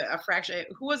have a fracture.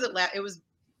 Who was it? It was,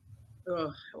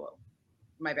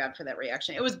 my bad for that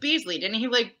reaction. It was Beasley. Didn't he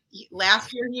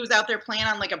last year he was out there playing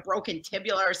on like a broken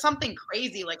tibia or something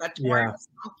crazy, like a torn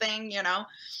something,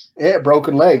 Yeah,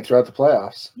 broken leg throughout the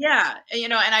playoffs. Yeah.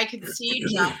 And I could see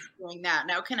Josh doing that.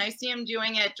 Now, can I see him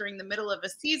doing it during the middle of a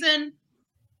season?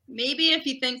 Maybe if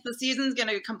he thinks the season's going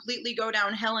to completely go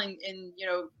downhill and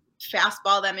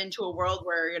fastball them into a world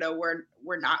where,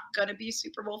 we're not going to be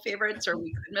Super Bowl favorites or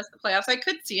we could miss the playoffs, I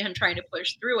could see him trying to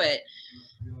push through it.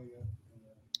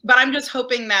 But I'm just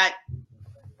hoping that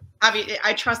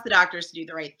I trust the doctors to do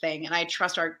the right thing, and I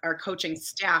trust our coaching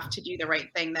staff to do the right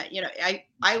thing. That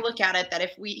I look at it that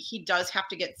if he does have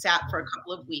to get sat for a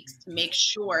couple of weeks to make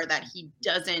sure that he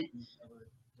doesn't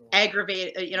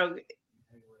aggravate,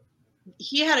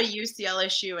 he had a UCL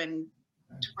issue in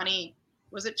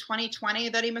 2020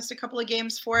 that he missed a couple of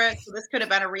games for it. So this could have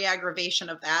been a re-aggravation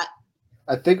of that.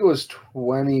 I think it was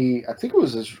 20. I think it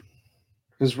was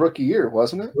his rookie year,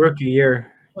 wasn't it? Rookie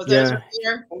year. Was it his rookie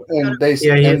year? And I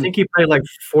think he played like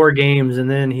 4 games, and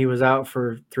then he was out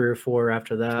for 3 or 4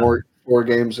 after that. 4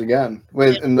 games again.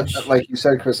 Like you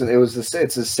said, Kristen, it's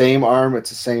the same arm. It's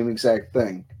the same exact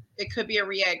thing. It could be a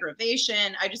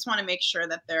re-aggravation. I just want to make sure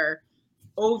that they're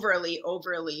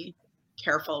overly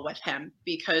careful with him,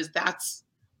 because that's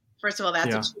a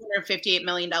 $258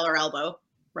 million elbow,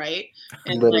 right?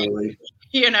 And literally,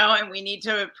 and we need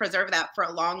to preserve that for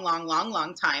a long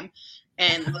time.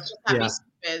 And let's just not be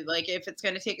stupid. Like if it's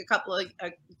going to take a couple of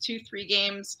 2-3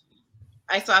 games,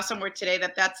 I saw somewhere today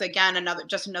that's again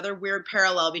another weird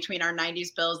parallel between our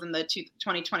 90s Bills and the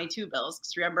 2022 Bills.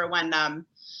 Because remember when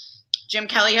Jim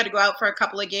Kelly had to go out for a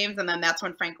couple of games, and then that's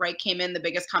when Frank Reich came in, the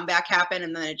biggest comeback happened,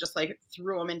 and then it just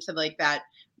threw him into that.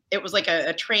 It was like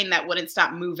a train that wouldn't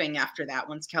stop moving after that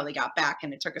once Kelly got back,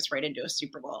 and it took us right into a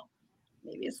Super Bowl.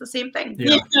 Maybe it's the same thing.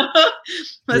 Yeah.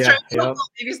 Maybe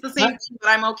it's the same thing, but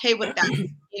I'm okay with that.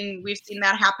 And we've seen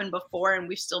that happen before, and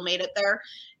we've still made it there.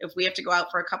 If we have to go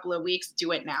out for a couple of weeks,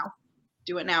 do it now.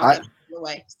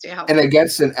 Stay healthy. And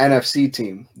against an NFC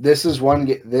team, this is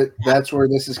that's where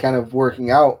this is kind of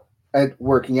working out. I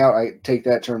take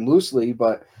that term loosely,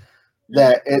 but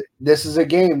this is a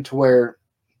game to where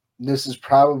this is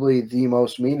probably the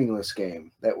most meaningless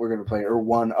game that we're going to play, or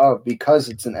one of, because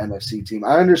it's an NFC team.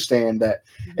 I understand that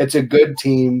it's a good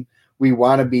team. We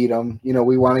want to beat them.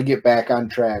 We want to get back on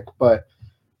track, but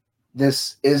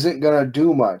this isn't going to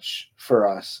do much for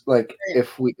us. Like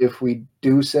if we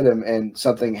do sit him and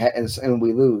something and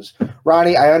we lose,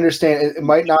 Ronnie, I understand it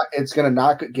might not. It's going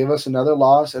to give us another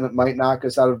loss, and it might knock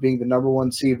us out of being the number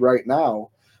 1 seed right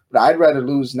now. But I'd rather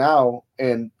lose now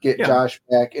and get Josh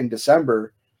back in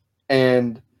December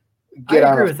and get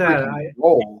on a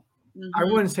roll I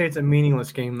wouldn't say it's a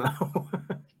meaningless game though.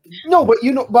 No, but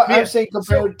Yeah, I'm saying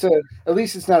compared to, at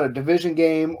least it's not a division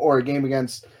game or a game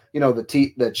against,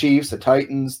 the Chiefs, the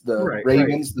Titans, the right.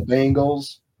 Ravens, the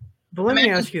Bengals. But let me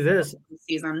ask you this: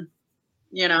 season,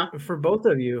 for both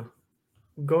of you,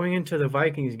 going into the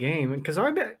Vikings game, because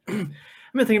I've been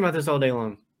thinking about this all day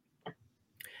long.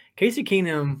 Casey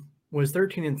Keenum was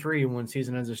 13-3 in one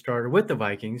season as a starter with the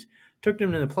Vikings, took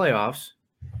them to the playoffs.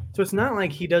 So it's not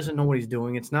like he doesn't know what he's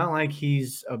doing. It's not like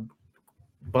he's a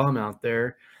bum out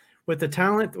there. With the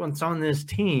talent that's on this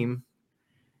team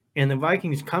and the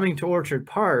Vikings coming to Orchard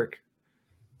Park,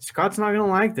 Scott's not going to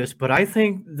like this, but I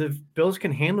think the Bills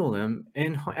can handle them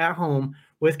at home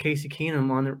with Casey Keenum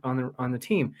on the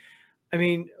team. I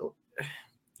mean,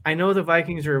 I know the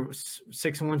Vikings are 6-1,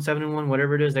 7-1,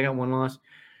 whatever it is. They got one loss,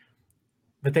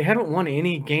 but they haven't won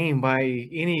any game by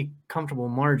any comfortable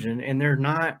margin, and they're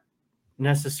not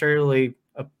necessarily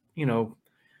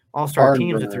all-star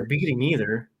teams that they're beating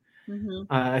either.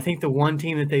 I think the one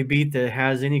team that they beat that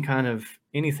has any kind of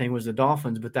anything was the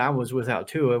Dolphins, but that was without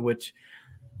Tua, which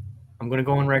I'm going to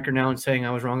go on record now and saying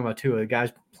I was wrong about Tua. The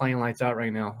guy's playing lights out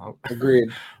right now. Agreed.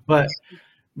 But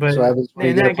so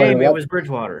in that game, it was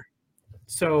Bridgewater.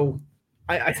 So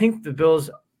I think the Bills,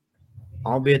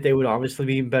 albeit they would obviously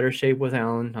be in better shape with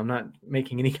Allen. I'm not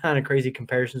making any kind of crazy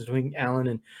comparisons between Allen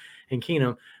and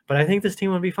Keenum, but I think this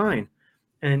team would be fine.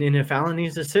 And if Allen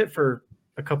needs to sit for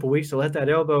a couple weeks to let that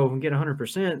elbow get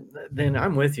 100%, then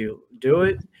I'm with you. Do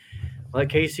it. Let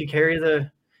Casey carry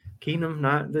the Keenum,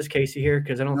 not this Casey here,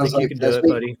 because I don't think you can do it,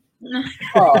 buddy.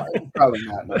 Probably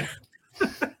not. No.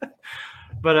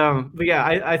 But yeah,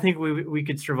 I think we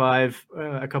could survive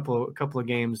a couple of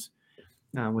games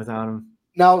without him.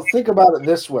 Now think about it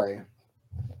this way: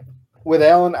 with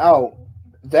Allen out,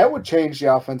 that would change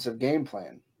the offensive game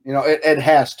plan. It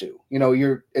has to.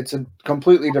 It's a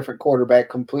completely different quarterback,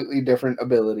 completely different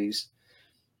abilities.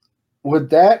 Do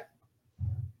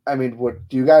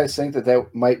you guys think that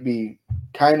might be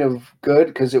kind of good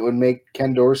because it would make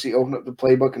Ken Dorsey open up the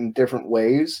playbook in different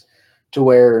ways to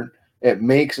where it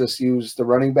makes us use the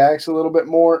running backs a little bit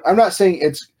more? I'm not saying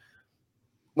it's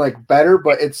like better,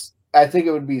 but I think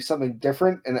it would be something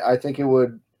different, and I think it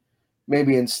would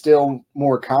maybe instill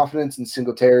more confidence in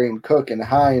Singletary and Cook and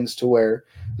Hines to where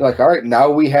they're like, all right, now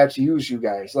we have to use you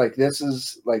guys. Like, this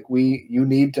is like you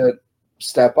need to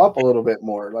step up a little bit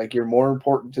more. Like, you're more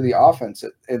important to the offense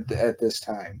at this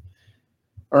time.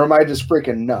 Or am I just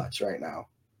freaking nuts right now?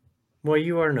 Well,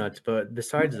 you are nuts, but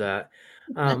besides that,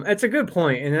 it's a good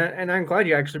point, and I'm glad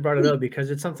you actually brought it up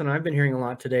because it's something I've been hearing a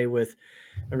lot today with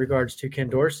in regards to Ken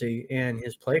Dorsey and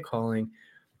his play calling.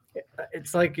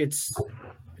 It's like it's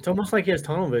almost like he has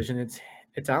tunnel vision. It's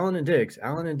Allen and Diggs.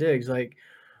 Like,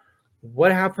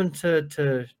 what happened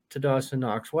to Dawson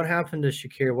Knox? What happened to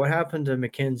Shakir? What happened to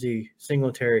McKenzie,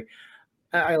 Singletary?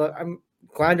 I'm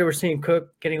glad that we're seeing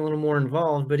Cook getting a little more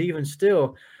involved, but even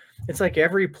still, it's like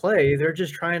every play they're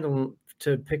just trying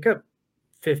to pick up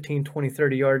 15, 20,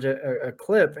 30 yards a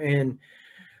clip. And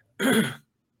I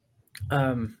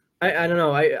don't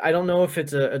know. I don't know if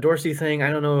it's a Dorsey thing.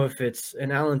 I don't know if it's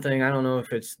an Allen thing. I don't know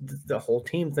if it's the whole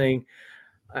team thing.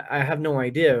 I have no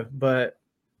idea, but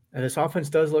this offense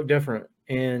does look different.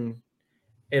 And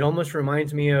it almost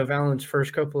reminds me of Allen's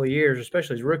first couple of years,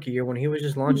 especially his rookie year when he was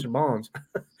just launching bombs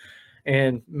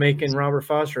and making Robert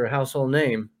Foster a household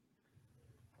name.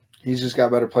 He's just got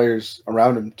better players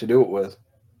around him to do it with.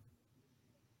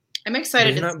 I'm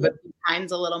excited to see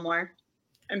Hines a little more.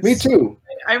 Me too.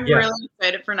 I'm really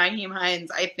excited for Nyheim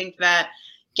Hines. I think that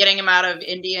getting him out of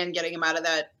Indy and getting him out of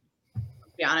that, to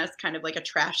be honest, kind of like a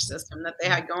trash system that they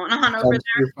had going on over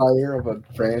there. Fire of a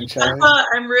franchise.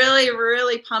 I'm really,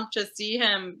 really pumped to see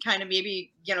him kind of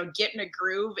maybe, get in a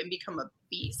groove and become a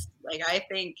beast. Like, I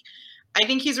think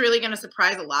he's really going to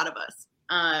surprise a lot of us.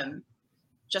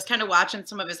 Just kind of watching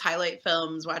some of his highlight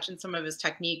films, watching some of his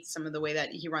techniques, some of the way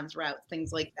that he runs routes,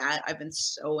 things like that. I've been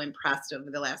so impressed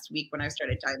over the last week when I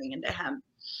started diving into him.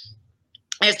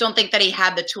 I just don't think that he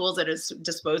had the tools at his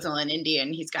disposal in Indy,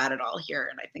 and he's got it all here.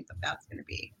 And I think that that's going to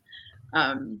be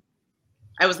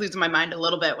I was losing my mind a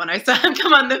little bit when I saw him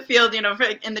come on the field, in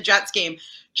the Jets game,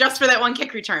 just for that one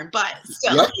kick return. But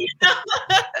still, so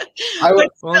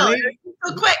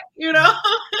quick,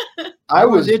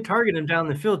 I did target him down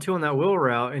the field too on that wheel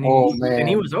route, and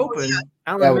he was open.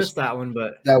 Allen missed that one,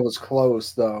 but that was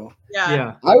close though.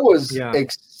 Yeah. I was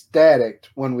ecstatic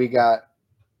when we got.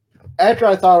 After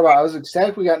I thought about it, I was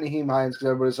ecstatic we got Nyheim Hines because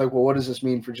everybody's like, well, what does this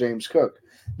mean for James Cook?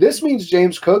 This means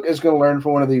James Cook is going to learn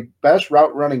from one of the best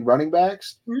route running running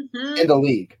backs in the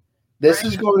league. This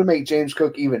is going to make James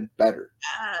Cook even better.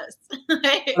 Yes.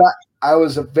 But I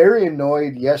was very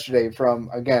annoyed yesterday from,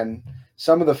 again,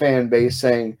 some of the fan base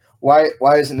saying, why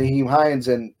isn't Naheem Hines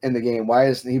in the game? Why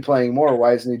isn't he playing more?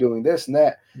 Why isn't he doing this and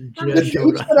that? The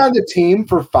dude's been on the team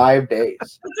for 5 days.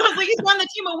 Sounds like he's on the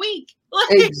team a week.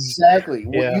 Exactly.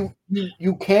 Yeah.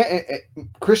 You can't.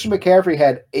 Christian McCaffrey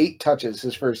had 8 touches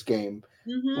his first game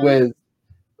with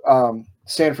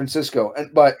San Francisco,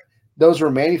 but those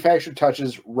were manufactured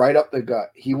touches right up the gut.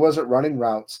 He wasn't running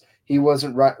routes. He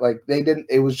wasn't they didn't.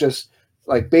 It was just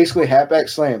like basically halfback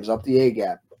slams up the A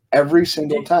gap every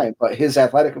single time. But his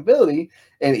athletic ability,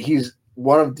 and he's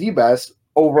one of the best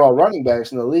overall running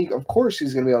backs in the league. Of course,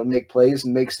 he's going to be able to make plays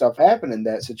and make stuff happen in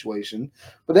that situation.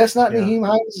 But that's not Naheem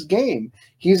Hines' game.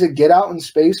 He's a get out in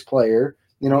space player,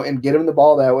 and get him the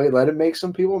ball that way. Let him make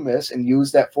some people miss and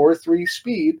use that 4.3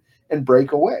 speed and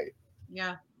break away.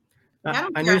 Yeah.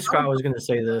 I knew Scott was going to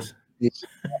say this.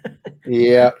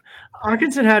 Yeah.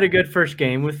 Hawkinson had a good first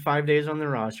game with 5 days on the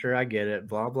roster. I get it.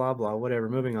 Blah, blah, blah. Whatever.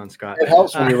 Moving on, Scott. It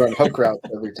helps when you run hook routes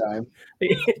every time.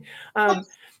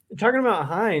 Talking about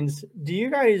Hines, do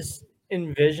you guys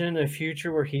envision a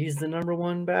future where he's the number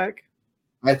 1 back?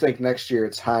 I think next year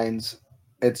it's Hines.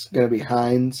 It's going to be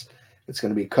Hines. It's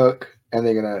going to be Cook. And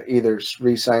they're going to either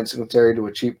re-sign Singletary to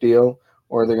a cheap deal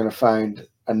or they're going to find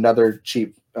another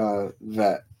cheap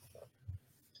vet.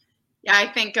 Yeah, I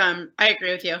think I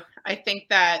agree with you. I think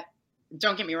that,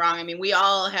 don't get me wrong, I mean, we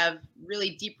all have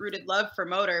really deep-rooted love for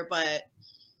Motor, but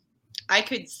I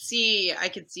could see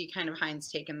kind of Hines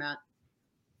taking that.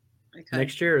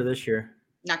 Next year or this year?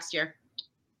 Next year.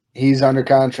 He's under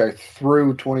contract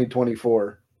through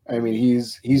 2024. I mean,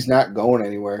 he's not going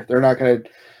anywhere. They're not going to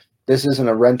 – this isn't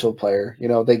a rental player.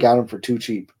 They got him for too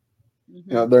cheap.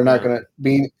 They're not going to –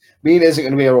 Bean isn't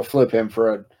going to be able to flip him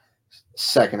for a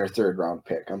second or third round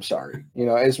pick. I'm sorry.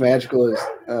 As magical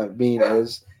as Bean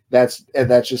is, that's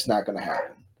just not going to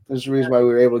happen. There's a reason why we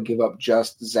were able to give up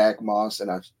just Zach Moss and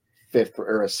a 5th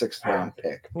or a 6th round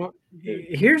pick. Well,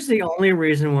 here's the only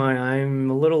reason why I'm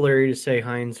a little leery to say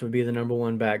Hines would be the number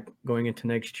 1 back going into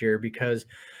next year, because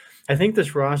I think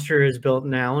this roster is built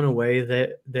now in a way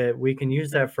that we can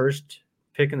use that first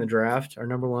pick in the draft, our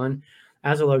number 1,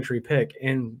 as a luxury pick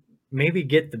and maybe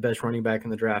get the best running back in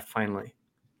the draft finally.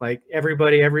 Like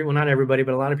well, not everybody,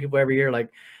 but a lot of people every year, like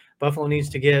Buffalo needs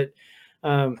to get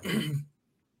draft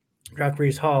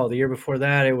Breece Hall. The year before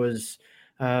that, it was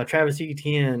Travis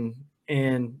Etienne.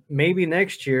 And maybe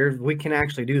next year we can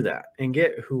actually do that and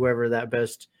get whoever that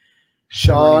best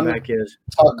running back is.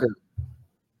 Tucker.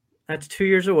 That's 2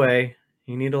 years away.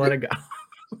 You need to let it go.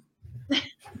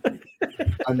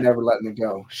 I'm never letting it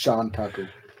go. Sean Tucker.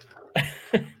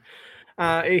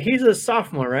 He's a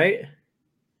sophomore, right?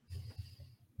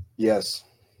 Yes.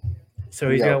 So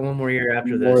he's got 1 more year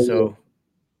after this. So,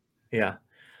 yeah.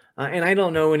 And I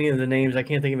don't know any of the names. I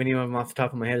can't think of any of them off the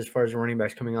top of my head as far as the running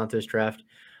backs coming out this draft.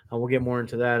 We'll get more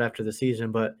into that after the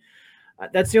season. But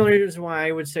that's the only reason why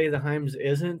I would say the Hines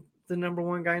isn't the number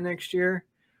 1 guy next year.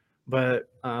 But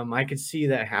I could see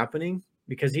that happening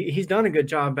because he's done a good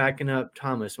job backing up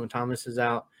Thomas when Thomas is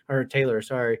out, or Taylor,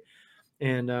 sorry,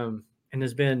 and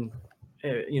has been,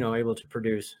 able to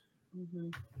produce. Mm-hmm.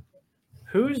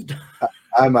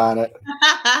 I'm on it.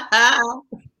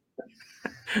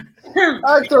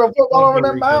 I throw a football over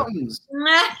the mountains.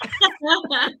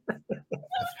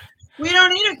 We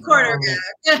don't need a quarterback.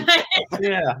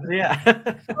 Yeah.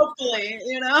 Hopefully,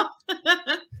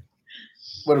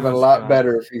 Would have been a lot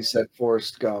better if he said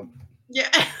Forrest Gump.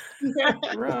 Yeah.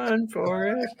 Run,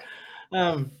 Forrest.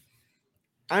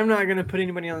 I'm not going to put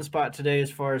anybody on the spot today as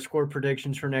far as score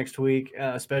predictions for next week,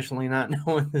 especially not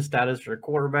knowing the status for a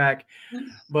quarterback.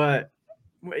 But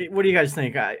what do you guys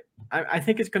think? I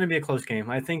think it's going to be a close game.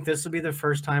 I think this will be the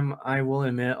first time I will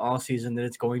admit all season that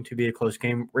it's going to be a close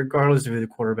game, regardless of who the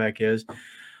quarterback is.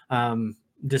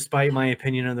 Despite my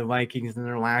opinion of the Vikings and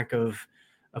their lack of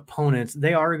opponents,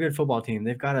 they are a good football team.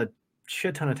 They've got a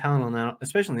shit ton of talent on that,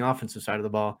 especially on the offensive side of the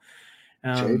ball.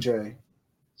 JJ.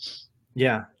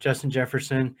 Yeah, Justin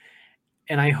Jefferson.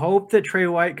 And I hope that Trey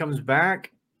White comes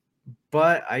back,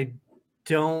 but I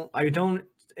don't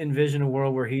envision a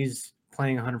world where he's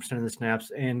playing 100% of the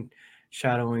snaps and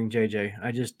shadowing JJ.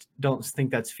 I just don't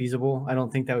think that's feasible. I don't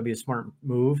think that would be a smart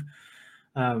move.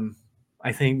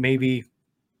 I think maybe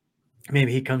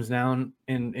he comes down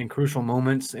in crucial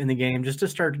moments in the game just to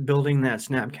start building that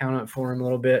snap count up for him a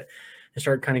little bit and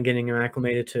start kind of getting him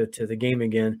acclimated to the game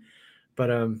again. But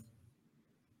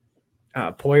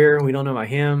Poyer, we don't know about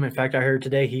him. In fact, I heard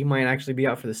today he might actually be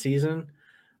out for the season.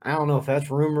 I don't know if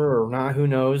that's rumor or not. Who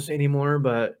knows anymore?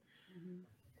 But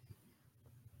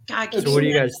God, So what do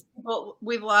you guys?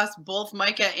 We've lost both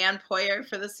Micah and Poyer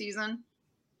for the season.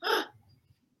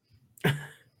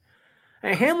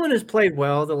 Hey, Hamlin has played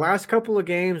well. The last couple of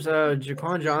games,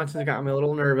 Jaquan Johnson's got me a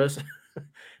little nervous.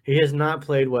 He has not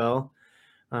played well,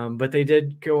 but they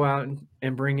did go out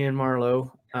and bring in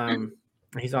Marlowe.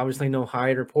 He's obviously no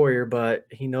Hyde or Poyer, but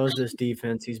he knows this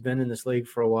defense. He's been in this league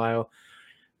for a while,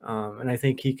 and I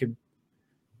think he could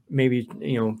maybe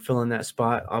fill in that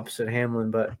spot opposite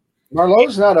Hamlin. But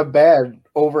Marlowe's not a bad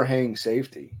overhang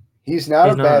safety. He's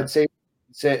not a bad safety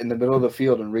to sit in the middle of the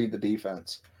field and read the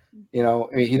defense. I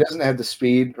mean, he doesn't have the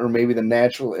speed or maybe the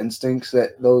natural instincts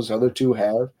that those other two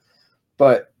have,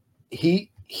 but he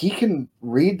can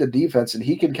read the defense and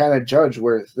he can kind of judge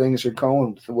where things are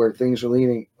going, where things are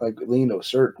leaning a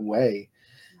certain way.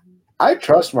 I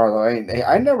trust Marlowe.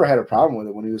 I never had a problem with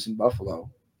it when he was in Buffalo.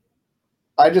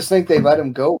 I just think they let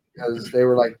him go because they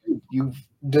were like, you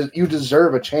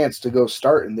deserve a chance to go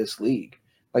start in this league.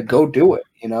 Like, go do it,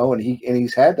 and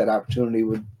he's had that opportunity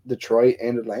with Detroit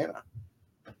and Atlanta.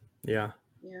 Yeah.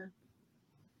 Yeah.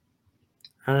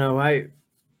 I don't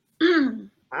know.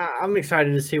 I'm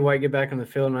excited to see White get back on the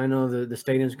field, and I know the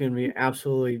stadium's going to be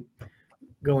absolutely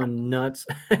going nuts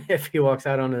if he walks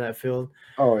out onto that field.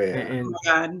 Oh yeah. And, oh,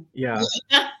 God. Yeah.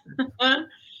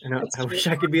 And I wish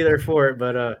I could be there for it,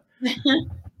 but I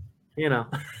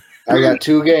got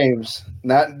 2 games,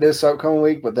 not this upcoming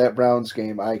week, but that Browns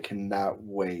game. I cannot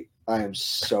wait. I am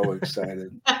so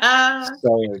excited.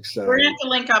 So excited. We're gonna have to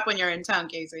link up when you're in town,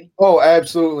 Casey. Oh,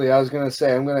 absolutely. I was gonna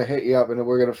say I'm gonna hit you up, and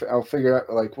I'll figure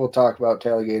out we'll talk about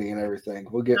tailgating and everything.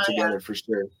 We'll get together for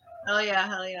sure. Hell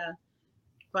yeah.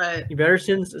 But you better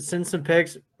send some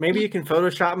pics. Maybe you can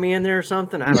Photoshop me in there or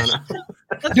something. I don't know.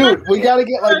 Dude, we got to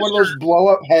get one of those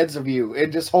blow-up heads of you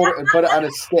and just hold it and put it on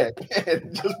a stick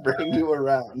and just bring you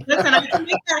around. Listen, I can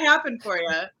make that happen for you.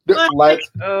 Let's,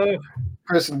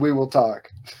 Kristen, we will talk.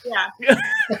 Yeah. we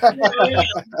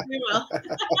will.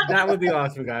 That would be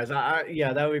awesome, guys.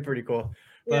 Yeah, that would be pretty cool.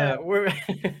 But we're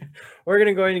going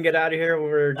to go ahead and get out of here.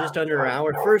 We're just under an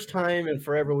hour. First time in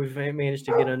forever we've managed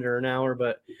to get under an hour.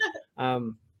 But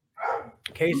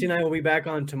Casey and I will be back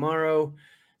on tomorrow.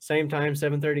 Same time,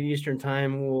 7:30 Eastern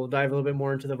time. We'll dive a little bit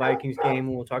more into the Vikings game,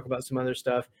 and we'll talk about some other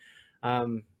stuff.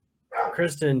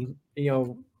 Kristen,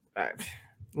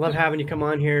 love having you come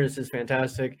on here. This is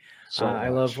fantastic. I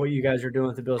love what you guys are doing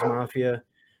with the Bills Mafia.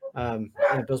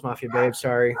 Bills Mafia Babes,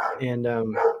 sorry. And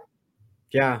I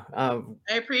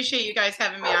appreciate you guys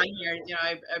having me on here.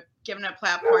 I've given a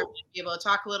platform to be able to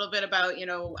talk a little bit about,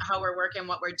 how we're working,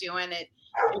 what we're doing.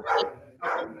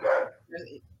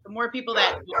 The more people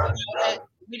that know about it,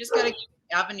 we just got to give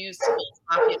avenues to Bills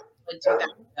Mafia to do that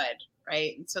good,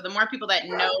 right? And so the more people that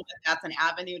know that that's an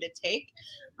avenue to take,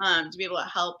 to be able to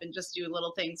help and just do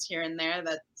little things here and there,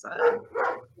 that's a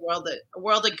world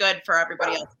of good for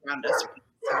everybody else around us.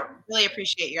 So really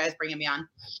appreciate you guys bringing me on.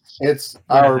 It's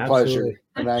our pleasure.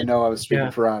 And I know I was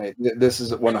speaking for Ronnie. This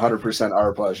is 100%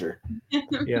 our pleasure.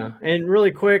 Yeah. And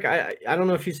really quick, I don't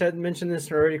know if you mentioned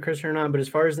this already, Chris, or not, but as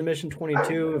far as the Mission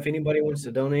 22, if anybody wants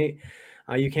to donate,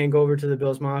 you can go over to the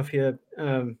Bills Mafia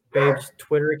Babes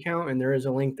Twitter account, and there is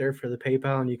a link there for the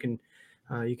PayPal, and you can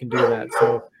do that.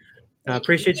 So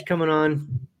appreciate you coming on.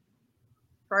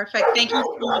 Perfect. Thank you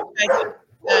so much,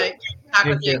 guys. Talk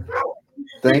with you.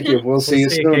 Thank you. We'll see you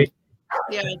soon.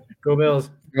 Yeah. Go Bills.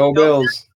 Go Bills.